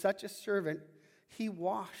and such a servant, he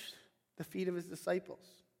washed the feet of his disciples.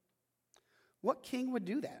 What king would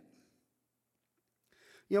do that?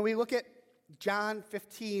 You know, we look at John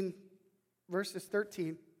 15, verses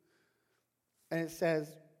 13, and it says,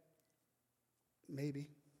 maybe.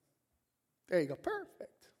 There you go,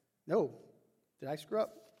 perfect. No, did I screw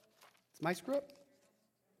up? It's my screw up?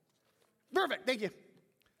 Perfect, thank you.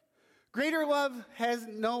 Greater love has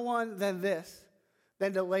no one than this,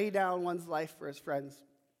 than to lay down one's life for his friends.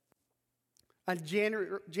 On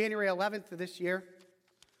January 11th of this year,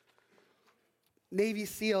 Navy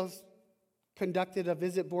SEALs conducted a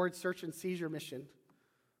visit board search and seizure mission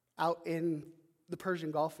out in the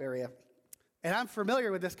Persian Gulf area. And I'm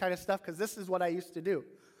familiar with this kind of stuff because this is what I used to do.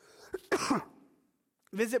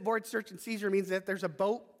 Visit board search and seizure means that there's a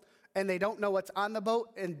boat and they don't know what's on the boat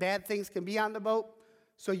and bad things can be on the boat.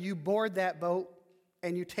 So you board that boat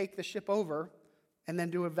and you take the ship over and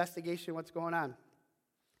then do an investigation of what's going on.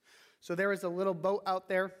 So there was a little boat out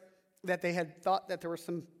there that they had thought that there was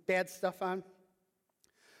some bad stuff on.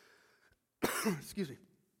 Excuse me.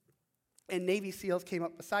 And Navy SEALs came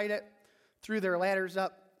up beside it, threw their ladders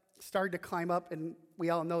up, started to climb up, and we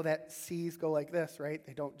all know that seas go like this, right?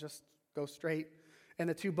 They don't just go straight. And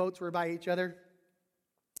the two boats were by each other.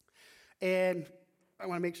 And I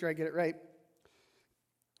want to make sure I get it right.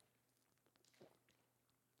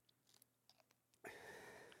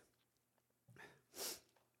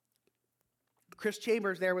 Chris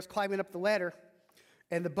Chambers there was climbing up the ladder,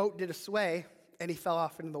 and the boat did a sway, and he fell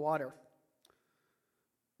off into the water.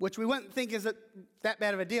 Which we wouldn't think is that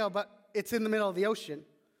bad of a deal, but it's in the middle of the ocean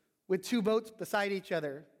with two boats beside each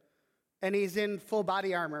other. And he's in full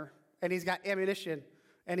body armor, and he's got ammunition,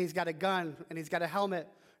 and he's got a gun, and he's got a helmet,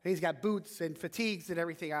 and he's got boots and fatigues and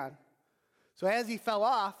everything on. So as he fell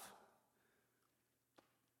off,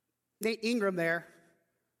 Nate Ingram there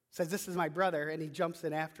says, "This is my brother," and he jumps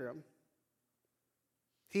in after him.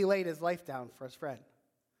 He laid his life down for his friend.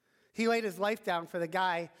 He laid his life down for the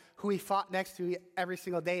guy who he fought next to every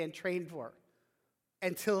single day and trained for.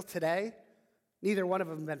 Until today, neither one of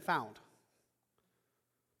them have been found.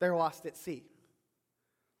 They're lost at sea.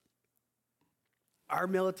 Our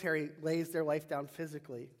military lays their life down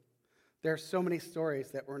physically. There are so many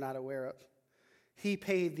stories that we're not aware of. He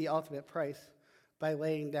paid the ultimate price by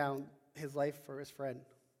laying down his life for his friend.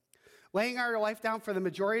 Laying our life down for the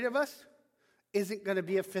majority of us isn't going to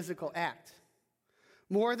be a physical act.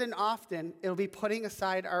 More than often, it'll be putting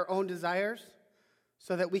aside our own desires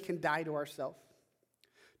so that we can die to ourselves,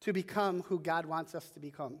 to become who God wants us to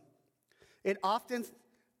become. It often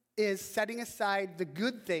is setting aside the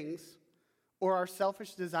good things or our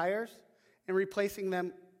selfish desires and replacing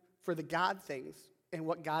them for the God things and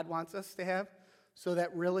what God wants us to have so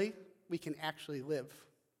that really we can actually live.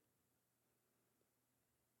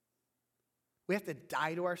 We have to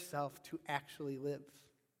die to ourselves to actually live.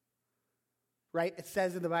 Right? It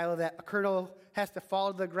says in the Bible that a kernel has to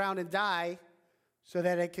fall to the ground and die so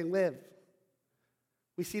that it can live.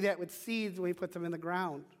 We see that with seeds when we put them in the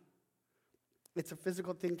ground. It's a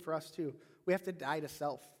physical thing for us too. We have to die to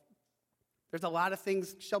self. There's a lot of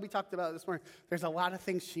things, Shelby talked about this morning, there's a lot of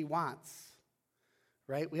things she wants,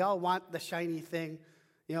 right? We all want the shiny thing.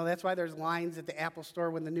 You know, that's why there's lines at the Apple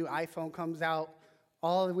store when the new iPhone comes out.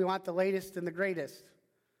 We want the latest and the greatest,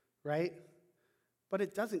 right? But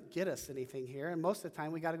it doesn't get us anything here, and most of the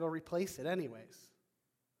time we got to go replace it anyways.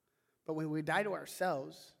 But when we die to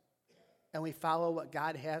ourselves and we follow what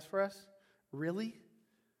God has for us, really,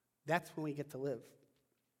 that's when we get to live.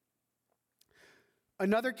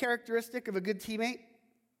 Another characteristic of a good teammate,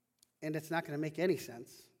 and it's not going to make any sense,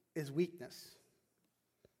 is weakness.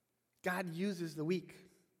 God uses the weak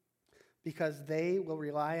because they will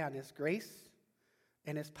rely on his grace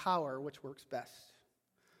and his power, which works best.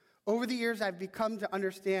 Over the years, I've become to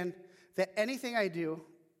understand that anything I do,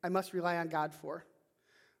 I must rely on God for.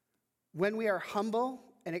 When we are humble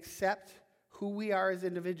and accept who we are as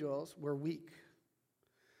individuals, we're weak.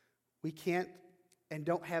 We can't and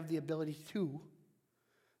don't have the ability to.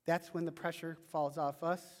 That's when the pressure falls off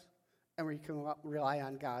us and we can rely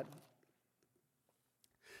on God.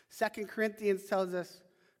 2 Corinthians tells us,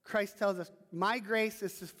 Christ tells us, my grace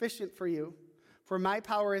is sufficient for you, for my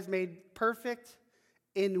power is made perfect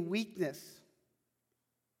in weakness.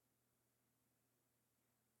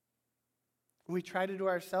 When we try to do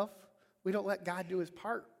ourselves, we don't let God do his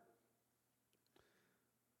part.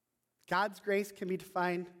 God's grace can be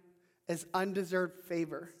defined as undeserved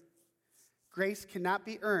favor. Grace cannot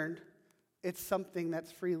be earned. It's something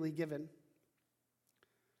that's freely given.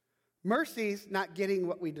 Mercy's not getting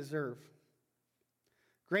what we deserve.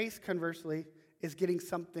 Grace, conversely, is getting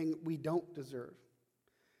something we don't deserve.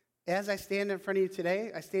 As I stand in front of you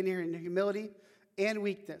today, I stand here in humility and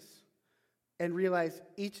weakness and realize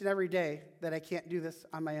each and every day that I can't do this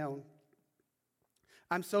on my own.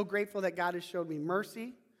 I'm so grateful that God has showed me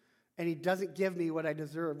mercy, and he doesn't give me what I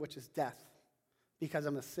deserve, which is death, because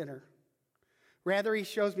I'm a sinner. Rather, he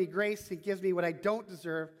shows me grace and gives me what I don't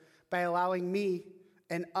deserve by allowing me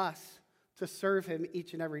and us to serve him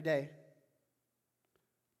each and every day.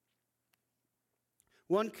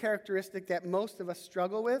 One characteristic that most of us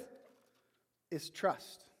struggle with is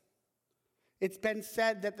trust. It's been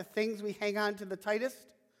said that the things we hang on to the tightest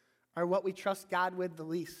are what we trust God with the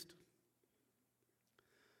least.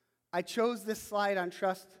 I chose this slide on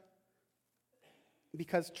trust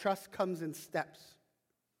because trust comes in steps.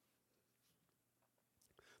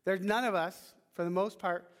 There's none of us, for the most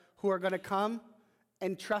part, who are going to come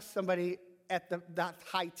and trust somebody at that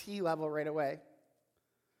high T level right away.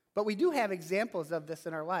 But we do have examples of this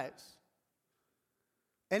in our lives.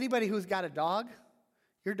 Anybody who's got a dog,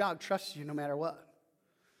 your dog trusts you no matter what,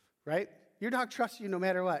 right? Your dog trusts you no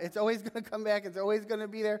matter what. It's always going to come back. It's always going to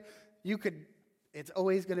be there. It's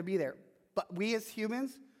always going to be there. But we as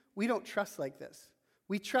humans, we don't trust like this.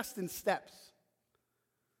 We trust in steps.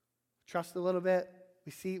 Trust a little bit.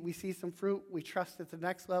 We see some fruit. We trust at the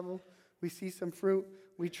next level. We see some fruit.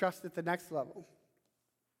 We trust at the next level.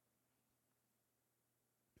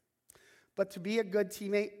 But to be a good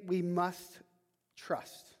teammate, we must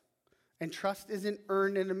trust. And trust isn't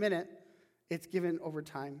earned in a minute. It's given over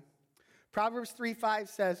time. Proverbs 3:5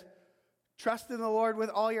 says, trust in the Lord with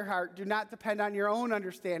all your heart. Do not depend on your own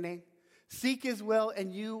understanding. Seek his will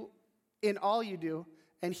and you in all you do,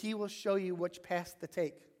 and he will show you which path to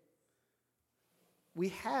take. We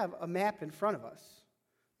have a map in front of us.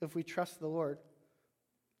 If we trust the Lord,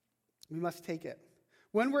 we must take it.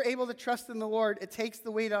 When we're able to trust in the Lord, it takes the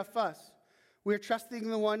weight off us. We're trusting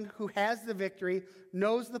the one who has the victory,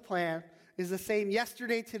 knows the plan, is the same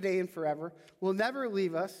yesterday, today, and forever, will never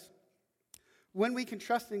leave us. When we can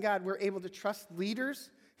trust in God, we're able to trust leaders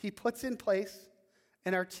he puts in place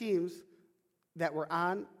and our teams that we're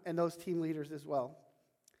on and those team leaders as well.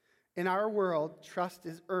 In our world, trust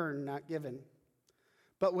is earned, not given.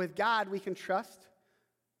 But with God, we can trust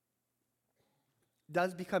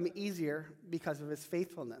does become easier because of his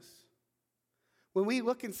faithfulness. When we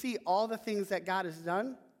look and see all the things that God has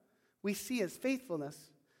done, we see his faithfulness,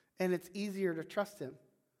 and it's easier to trust him.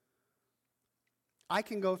 I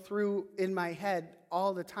can go through in my head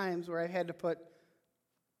all the times where I've had to put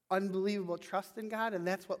unbelievable trust in God, and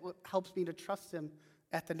that's what helps me to trust him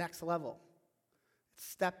at the next level. It's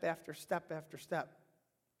step after step after step.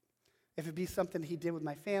 If it be something he did with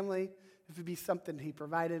my family, if it be something he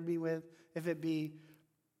provided me with, if it be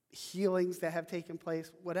healings that have taken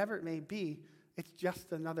place, whatever it may be, it's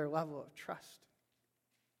just another level of trust.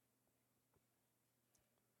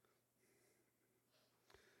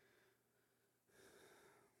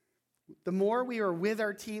 The more we are with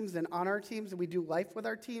our teams and on our teams and we do life with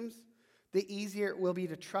our teams, the easier it will be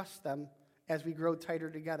to trust them as we grow tighter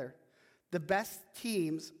together. The best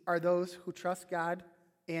teams are those who trust God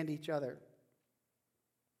and each other.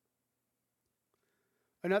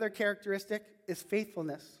 Another characteristic is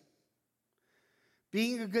faithfulness.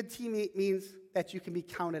 Being a good teammate means that you can be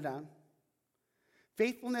counted on.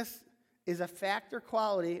 Faithfulness is a factor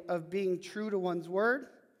quality of being true to one's word,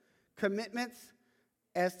 commitments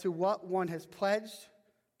as to what one has pledged,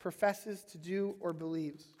 professes to do, or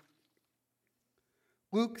believes.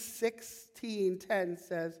 Luke 16:10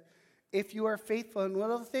 says, "If you are faithful in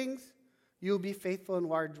little things, you will be faithful in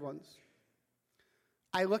large ones."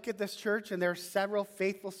 I look at this church, and there are several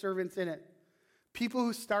faithful servants in it. People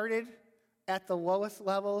who started at the lowest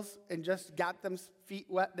levels and just got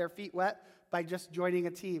their feet wet by just joining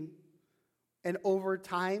a team. And over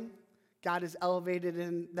time, God has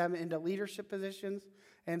elevated them into leadership positions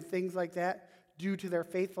and things like that due to their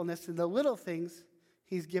faithfulness. In the little things,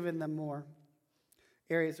 he's given them more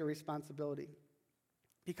areas of responsibility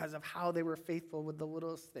because of how they were faithful with the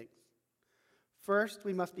littlest things. First,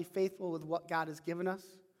 we must be faithful with what God has given us,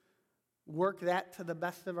 work that to the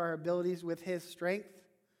best of our abilities with his strength,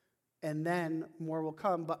 and then more will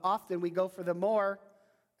come. But often we go for the more,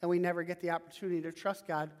 and we never get the opportunity to trust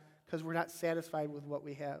God because we're not satisfied with what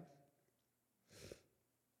we have.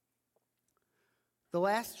 The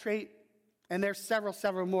last trait, and there's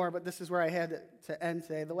several more, but this is where I had to end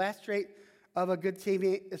today. The last trait of a good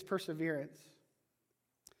teammate is perseverance.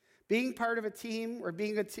 Being part of a team or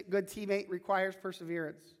being a good teammate requires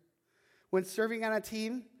perseverance. When serving on a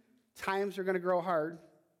team, times are going to grow hard.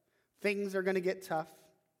 Things are going to get tough.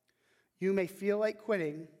 You may feel like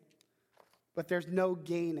quitting, but there's no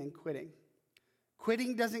gain in quitting.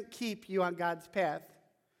 Quitting doesn't keep you on God's path.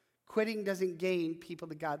 Quitting doesn't gain people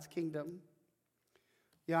to God's kingdom.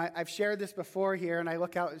 You know, I've shared this before here, and I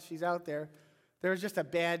look out and she's out there. There was just a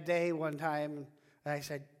bad day one time, and I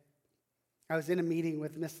said, I was in a meeting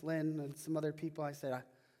with Miss Lynn and some other people. I said,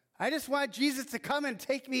 I just want Jesus to come and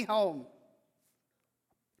take me home.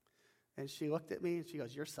 And she looked at me and she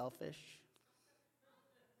goes, "You're selfish."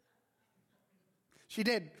 She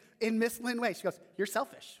did, in Miss Lynn way. She goes, "You're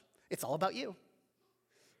selfish. It's all about you."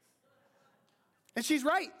 And she's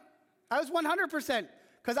right. I was 100%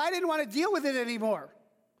 because I didn't want to deal with it anymore.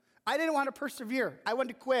 I didn't want to persevere. I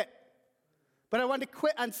wanted to quit. But I wanted to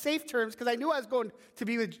quit on safe terms because I knew I was going to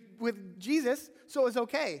be with Jesus, so it was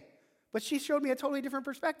okay. But she showed me a totally different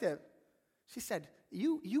perspective. She said,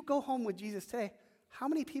 you go home with Jesus today. How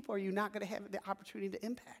many people are you not going to have the opportunity to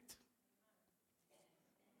impact?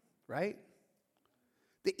 Right?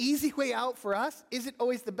 The easy way out for us isn't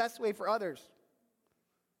always the best way for others.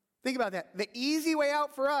 Think about that. The easy way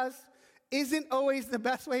out for us isn't always the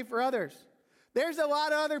best way for others. There's a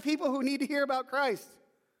lot of other people who need to hear about Christ.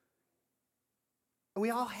 And we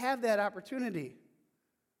all have that opportunity.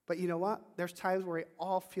 But you know what? There's times where we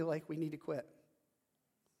all feel like we need to quit.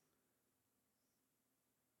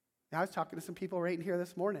 Now, I was talking to some people right in here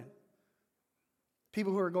this morning.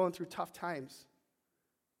 People who are going through tough times.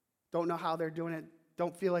 Don't know how they're doing it.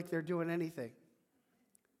 Don't feel like they're doing anything.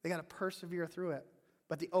 They got to persevere through it.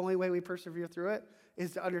 But the only way we persevere through it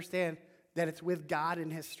is to understand that it's with God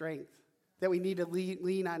and his strength. That we need to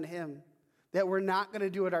lean on him. That we're not going to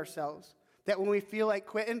do it ourselves. That when we feel like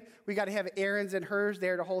quitting, we got to have Aaron's and hers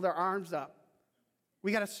there to hold our arms up.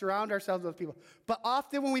 We got to surround ourselves with people. But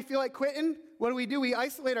often when we feel like quitting, what do? We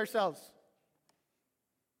isolate ourselves.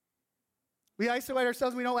 We isolate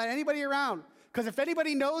ourselves and we don't let anybody around. Because if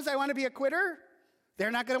anybody knows I want to be a quitter, they're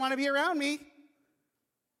not going to want to be around me.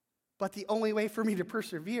 But the only way for me to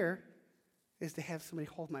persevere is to have somebody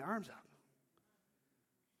hold my arms up.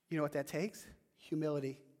 You know what that takes?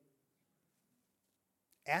 Humility.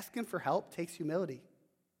 Asking for help takes humility.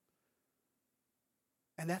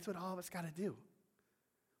 And that's what all of us got to do.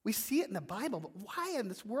 We see it in the Bible, but why in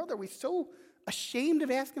this world are we so ashamed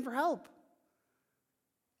of asking for help?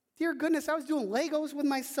 Dear goodness, I was doing Legos with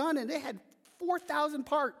my son, and they had 4,000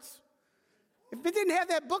 parts. If it didn't have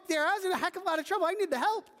that book there, I was in a heck of a lot of trouble. I need the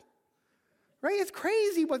help. Right? It's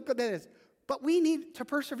crazy what that is. But we need to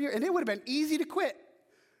persevere. And it would have been easy to quit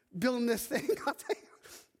building this thing, I'll tell you.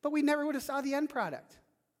 But we never would have saw the end product.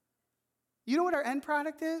 You know what our end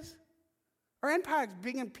product is? Our end product is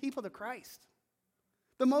bringing people to Christ.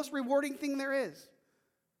 The most rewarding thing there is.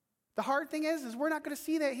 The hard thing is we're not going to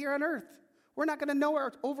see that here on earth. We're not going to know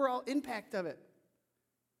our overall impact of it.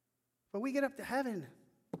 But we get up to heaven.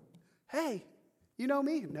 Hey, you know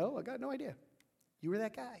me? No, I got no idea. You were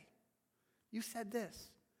that guy. You said this.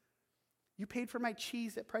 You paid for my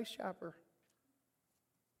cheese at Price Chopper.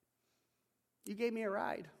 You gave me a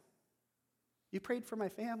ride. You prayed for my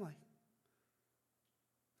family.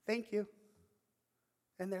 Thank you.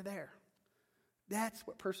 And they're there. That's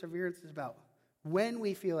what perseverance is about. When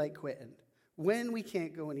we feel like quitting, when we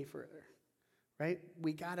can't go any further, right?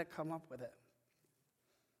 We got to come up with it.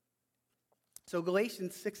 So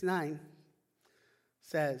Galatians 6:9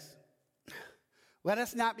 says, let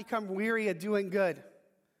us not become weary of doing good.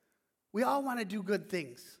 We all want to do good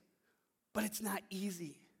things, but it's not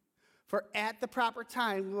easy. For at the proper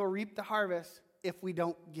time, we will reap the harvest if we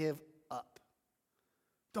don't give up.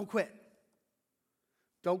 Don't quit.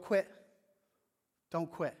 Don't quit.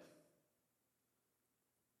 Don't quit.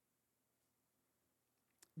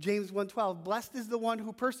 James 1:12, blessed is the one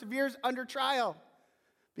who perseveres under trial,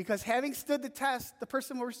 because having stood the test, the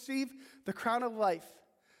person will receive the crown of life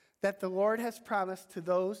that the Lord has promised to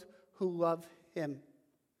those who love him.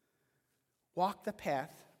 Walk the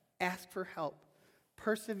path, ask for help,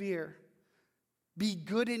 persevere, be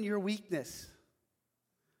good in your weakness.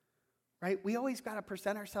 Right? We always got to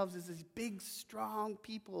present ourselves as these big, strong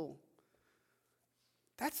people.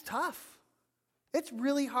 That's tough. It's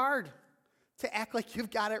really hard to act like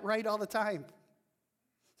you've got it right all the time.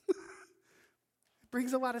 It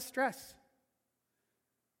brings a lot of stress.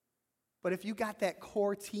 But if you got that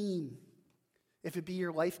core team, if it be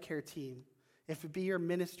your life care team, if it be your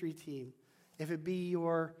ministry team, if it be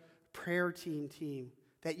your prayer team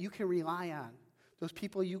that you can rely on, those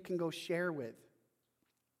people you can go share with,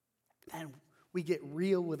 and we get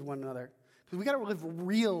real with one another. Because we got to live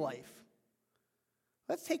real life.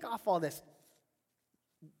 Let's take off all this,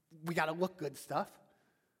 we got to look good stuff.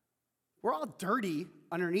 We're all dirty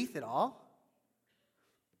underneath it all.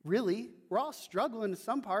 Really, we're all struggling in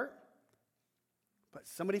some part. But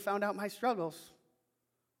somebody found out my struggles.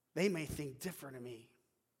 They may think different of me.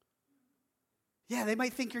 Yeah, they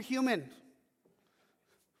might think you're human.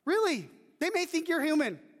 Really, they may think you're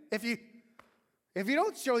human. If you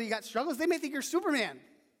don't show you got struggles, they may think you're Superman.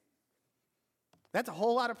 That's a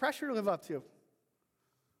whole lot of pressure to live up to.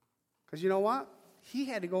 Because you know what? He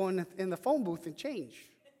had to go in the phone booth and change.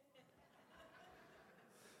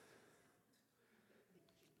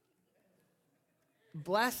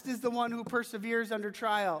 Blessed is the one who perseveres under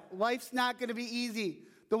trial. Life's not going to be easy.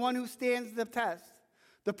 The one who stands the test.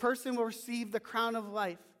 The person will receive the crown of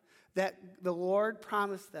life that the Lord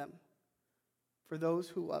promised them for those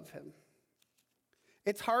who love him.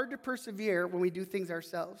 It's hard to persevere when we do things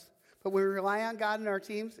ourselves. But when we rely on God and our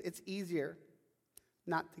teams, it's easier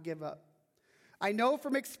not to give up. I know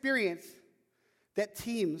from experience that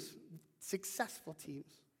teams, successful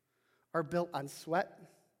teams, are built on sweat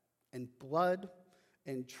and blood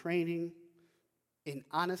and training, in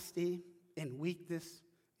honesty, in weakness,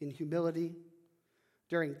 in humility,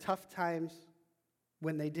 during tough times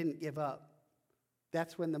when they didn't give up.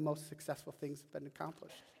 That's when the most successful things have been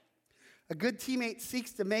accomplished. A good teammate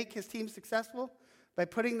seeks to make his team successful by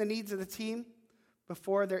putting the needs of the team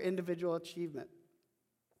before their individual achievement.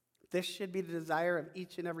 This should be the desire of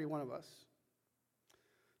each and every one of us.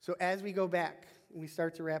 So as we go back and we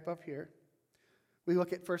start to wrap up here, we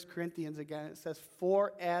look at 1 Corinthians again. It says,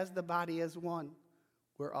 for as the body is one,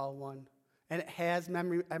 we're all one. And it has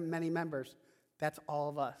many members. That's all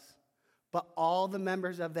of us. But all the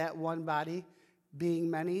members of that one body, being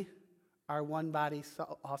many, are one body,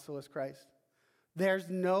 so also is Christ. There's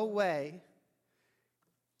no way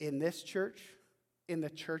in this church, in the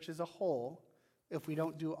church as a whole, if we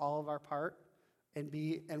don't do all of our part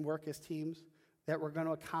and work as teams, that we're going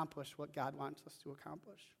to accomplish what God wants us to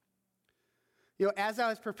accomplish. You know, as I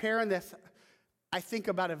was preparing this, I think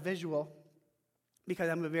about a visual, because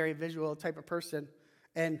I'm a very visual type of person.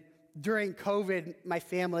 And during COVID, my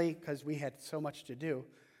family, because we had so much to do,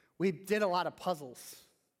 we did a lot of puzzles.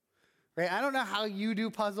 Right? I don't know how you do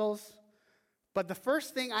puzzles, but the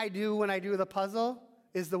first thing I do when I do the puzzle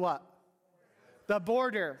is the what? The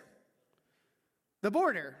border. The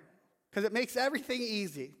border, because it makes everything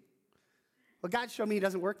easy. Well, God showed me it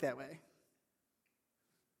doesn't work that way.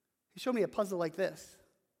 He showed me a puzzle like this.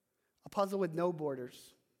 A puzzle with no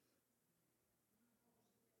borders.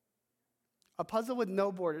 A puzzle with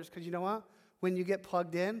no borders, because you know what? When you get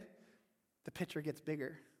plugged in, the picture gets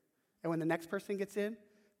bigger. And when the next person gets in,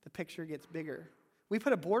 the picture gets bigger. We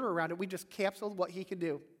put a border around it. We just capsuled what he could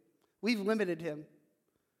do. We've limited him.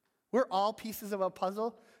 We're all pieces of a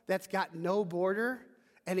puzzle that's got no border,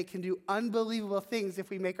 and it can do unbelievable things if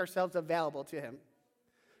we make ourselves available to him.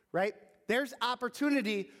 Right? There's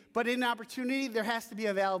opportunity, but in opportunity, there has to be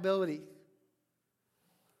availability.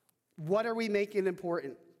 What are we making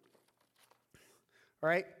important? All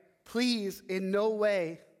right? Please, in no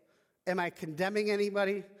way am I condemning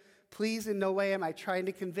anybody. Please, in no way am I trying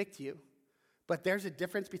to convict you. But there's a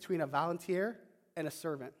difference between a volunteer and a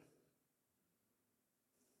servant.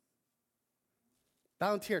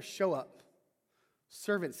 Volunteers show up.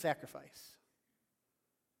 Servants sacrifice.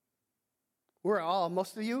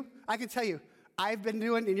 Most of you, I can tell you, I've been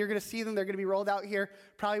doing, and you're going to see them, they're going to be rolled out here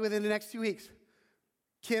probably within the next 2 weeks.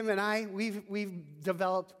 Kim and I, we've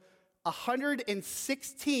developed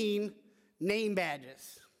 116 name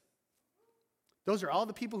badges. Those are all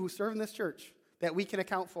the people who serve in this church that we can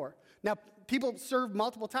account for. Now, people serve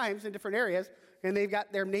multiple times in different areas, and they've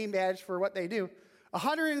got their name badge for what they do.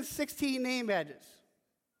 116 name badges.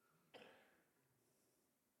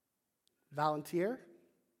 Volunteer,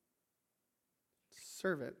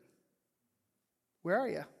 servant. Where are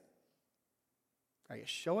you? Are you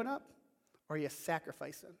showing up or are you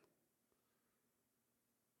sacrificing?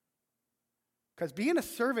 Because being a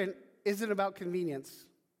servant isn't about convenience.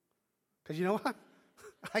 Because you know what?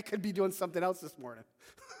 I could be doing something else this morning.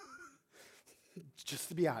 Just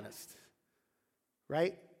to be honest.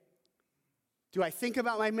 Right? Do I think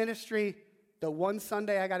about my ministry the one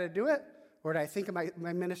Sunday I got to do it? Or do I think of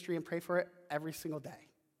my ministry and pray for it every single day?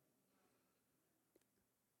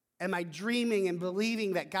 Am I dreaming and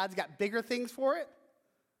believing that God's got bigger things for it?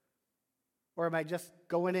 Or am I just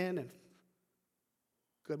going in and,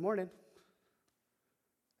 good morning?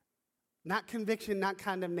 Not conviction, not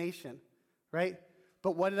condemnation, right?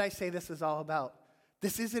 But what did I say this is all about?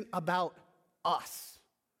 This isn't about us.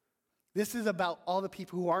 This is about all the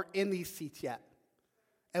people who aren't in these seats yet.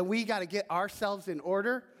 And we got to get ourselves in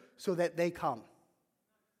order so that they come.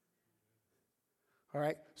 All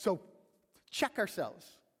right? So check ourselves.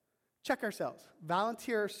 Check ourselves.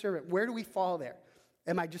 Volunteer or servant, where do we fall there?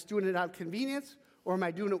 Am I just doing it out of convenience, or am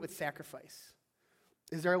I doing it with sacrifice?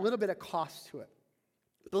 Is there a little bit of cost to it?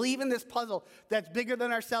 Believe in this puzzle that's bigger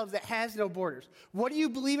than ourselves, that has no borders. What do you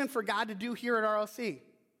believe in for God to do here at RLC?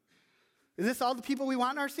 Is this all the people we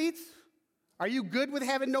want in our seats? Are you good with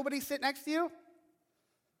having nobody sit next to you?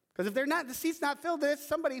 Because if they're not, the seat's not filled, then it's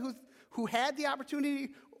somebody who had the opportunity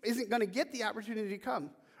isn't going to get the opportunity to come.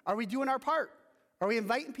 Are we doing our part? Are we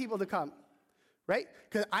inviting people to come? Right?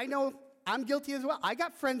 Because I know I'm guilty as well. I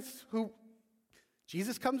got friends who,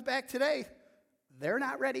 Jesus comes back today, they're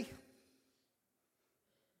not ready.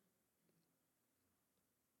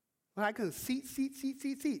 Well, I can seat.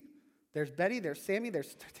 There's Betty, there's Sammy,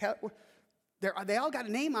 they all got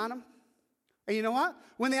a name on them. And you know what?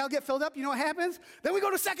 When they all get filled up, you know what happens? Then we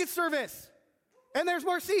go to second service, and there's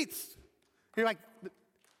more seats. You're like,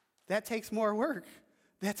 that takes more work.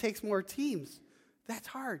 That takes more teams. That's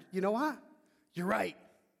hard. You know what? You're right.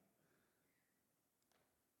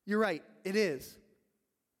 You're right. It is.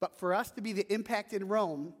 But for us to be the impact in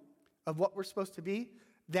Rome of what we're supposed to be,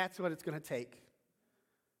 that's what it's going to take.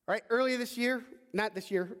 All right, earlier this year, not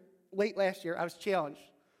this year, late last year, I was challenged.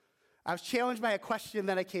 I was challenged by a question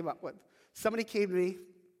that I came up with. Somebody came to me,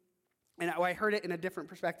 and I heard it in a different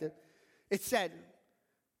perspective. It said,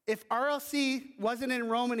 if RLC wasn't in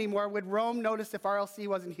Rome anymore, would Rome notice if RLC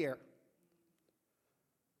wasn't here?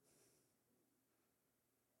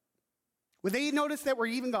 Would they notice that we're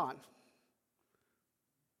even gone?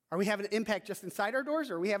 Are we having an impact just inside our doors,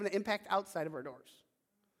 or are we having an impact outside of our doors?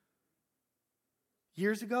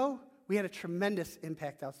 Years ago, we had a tremendous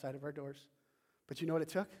impact outside of our doors. But you know what it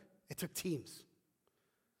took? It took teams.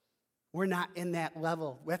 We're not in that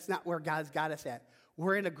level. That's not where God's got us at.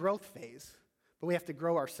 We're in a growth phase, but we have to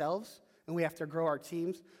grow ourselves, and we have to grow our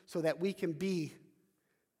teams so that we can be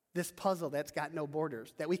this puzzle that's got no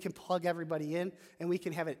borders, that we can plug everybody in, and we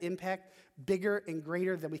can have an impact bigger and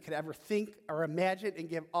greater than we could ever think or imagine, and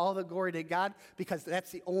give all the glory to God, because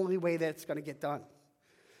that's the only way that it's going to get done.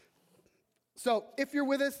 So if you're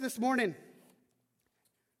with us this morning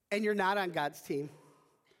and you're not on God's team,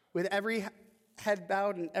 with every head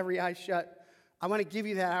bowed and every eye shut, I want to give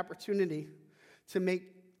you that opportunity to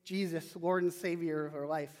make Jesus Lord and Savior of our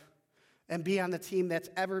life, and be on the team that's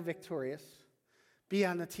ever victorious, be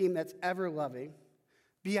on the team that's ever loving,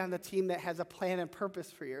 be on the team that has a plan and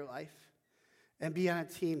purpose for your life, and be on a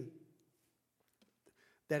team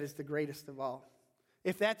that is the greatest of all.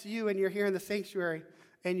 If that's you and you're here in the sanctuary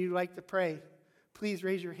and you'd like to pray, please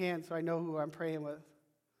raise your hand so I know who I'm praying with.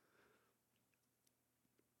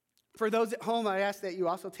 For those at home, I ask that you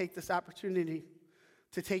also take this opportunity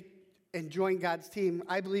to take and join God's team.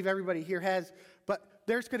 I believe everybody here has, but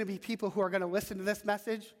there's going to be people who are going to listen to this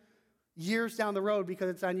message years down the road because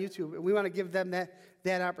it's on YouTube, and we want to give them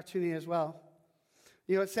that opportunity as well.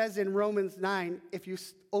 You know, it says in Romans 9, if you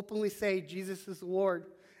openly say Jesus is the Lord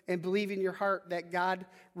and believe in your heart that God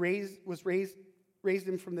raised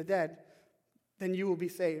him from the dead, then you will be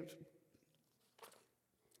saved.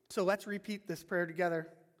 So let's repeat this prayer together.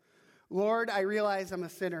 Lord, I realize I'm a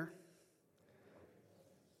sinner.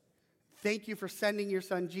 Thank you for sending your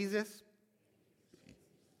son Jesus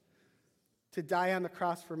to die on the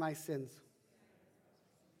cross for my sins.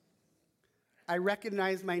 I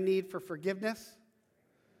recognize my need for forgiveness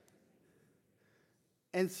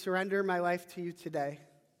and surrender my life to you today.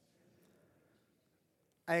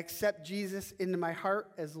 I accept Jesus into my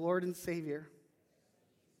heart as Lord and Savior.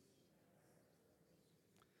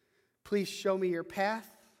 Please show me your path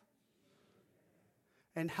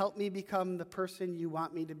and help me become the person you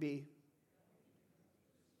want me to be.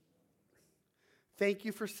 Thank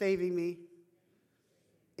you for saving me.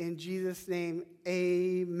 In Jesus' name,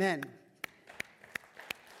 amen.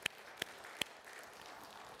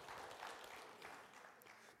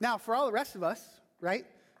 Now, for all the rest of us, right,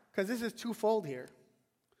 because this is twofold here,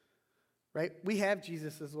 right? We have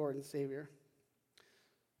Jesus as Lord and Savior.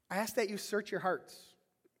 I ask that you search your hearts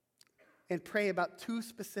and pray about two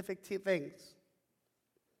specific things.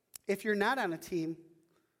 If you're not on a team,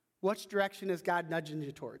 which direction is God nudging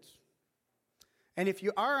you towards? And if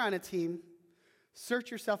you are on a team, search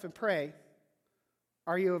yourself and pray.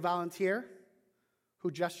 Are you a volunteer who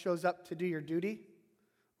just shows up to do your duty?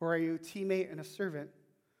 Or are you a teammate and a servant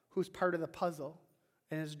who's part of the puzzle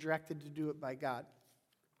and is directed to do it by God?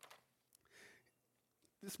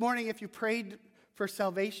 This morning, if you prayed for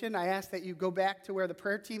salvation, I ask that you go back to where the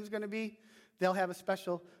prayer team's going to be. They'll have a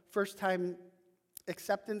special first-time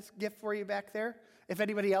acceptance gift for you back there. If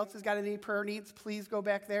anybody else has got any prayer needs, please go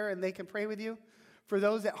back there and they can pray with you. For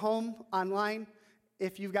those at home, online,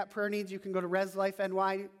 if you've got prayer needs, you can go to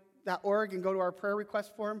reslifeny.org and go to our prayer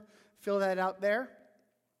request form, fill that out there.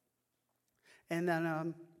 And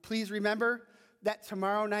then please remember that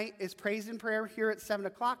tomorrow night is praise and prayer here at 7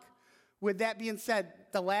 o'clock. With that being said,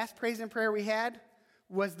 the last praise and prayer we had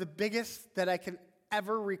was the biggest that I can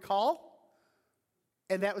ever recall.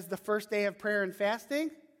 And that was the first day of prayer and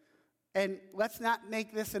fasting. And let's not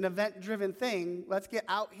make this an event-driven thing. Let's get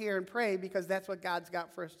out here and pray because that's what God's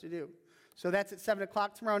got for us to do. So that's at 7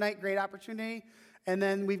 o'clock tomorrow night. Great opportunity. And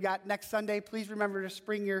then we've got next Sunday. Please remember to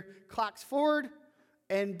spring your clocks forward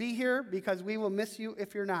and be here because we will miss you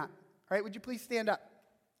if you're not. All right, would you please stand up?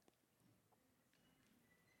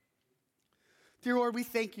 Dear Lord, we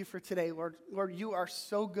thank you for today, Lord. Lord, you are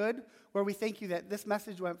so good. Lord, we thank you that this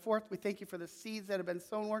message went forth. We thank you for the seeds that have been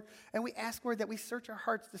sown, Lord. And we ask, Lord, that we search our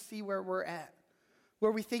hearts to see where we're at.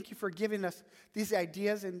 Lord, we thank you for giving us these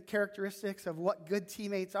ideas and characteristics of what good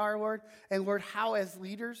teammates are, Lord. And Lord, how as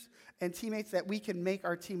leaders and teammates that we can make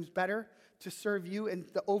our teams better to serve you and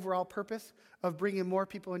the overall purpose of bringing more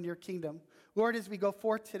people into your kingdom. Lord, as we go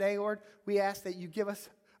forth today, Lord, we ask that you give us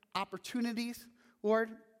opportunities, Lord,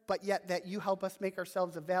 but yet that you help us make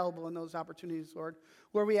ourselves available in those opportunities, Lord.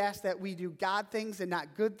 Lord, we ask that we do God things and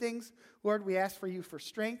not good things. Lord, we ask for you for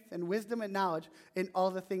strength and wisdom and knowledge in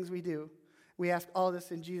all the things we do. We ask all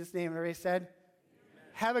this in Jesus' name. And everybody said, amen.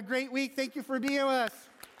 Have a great week. Thank you for being with us.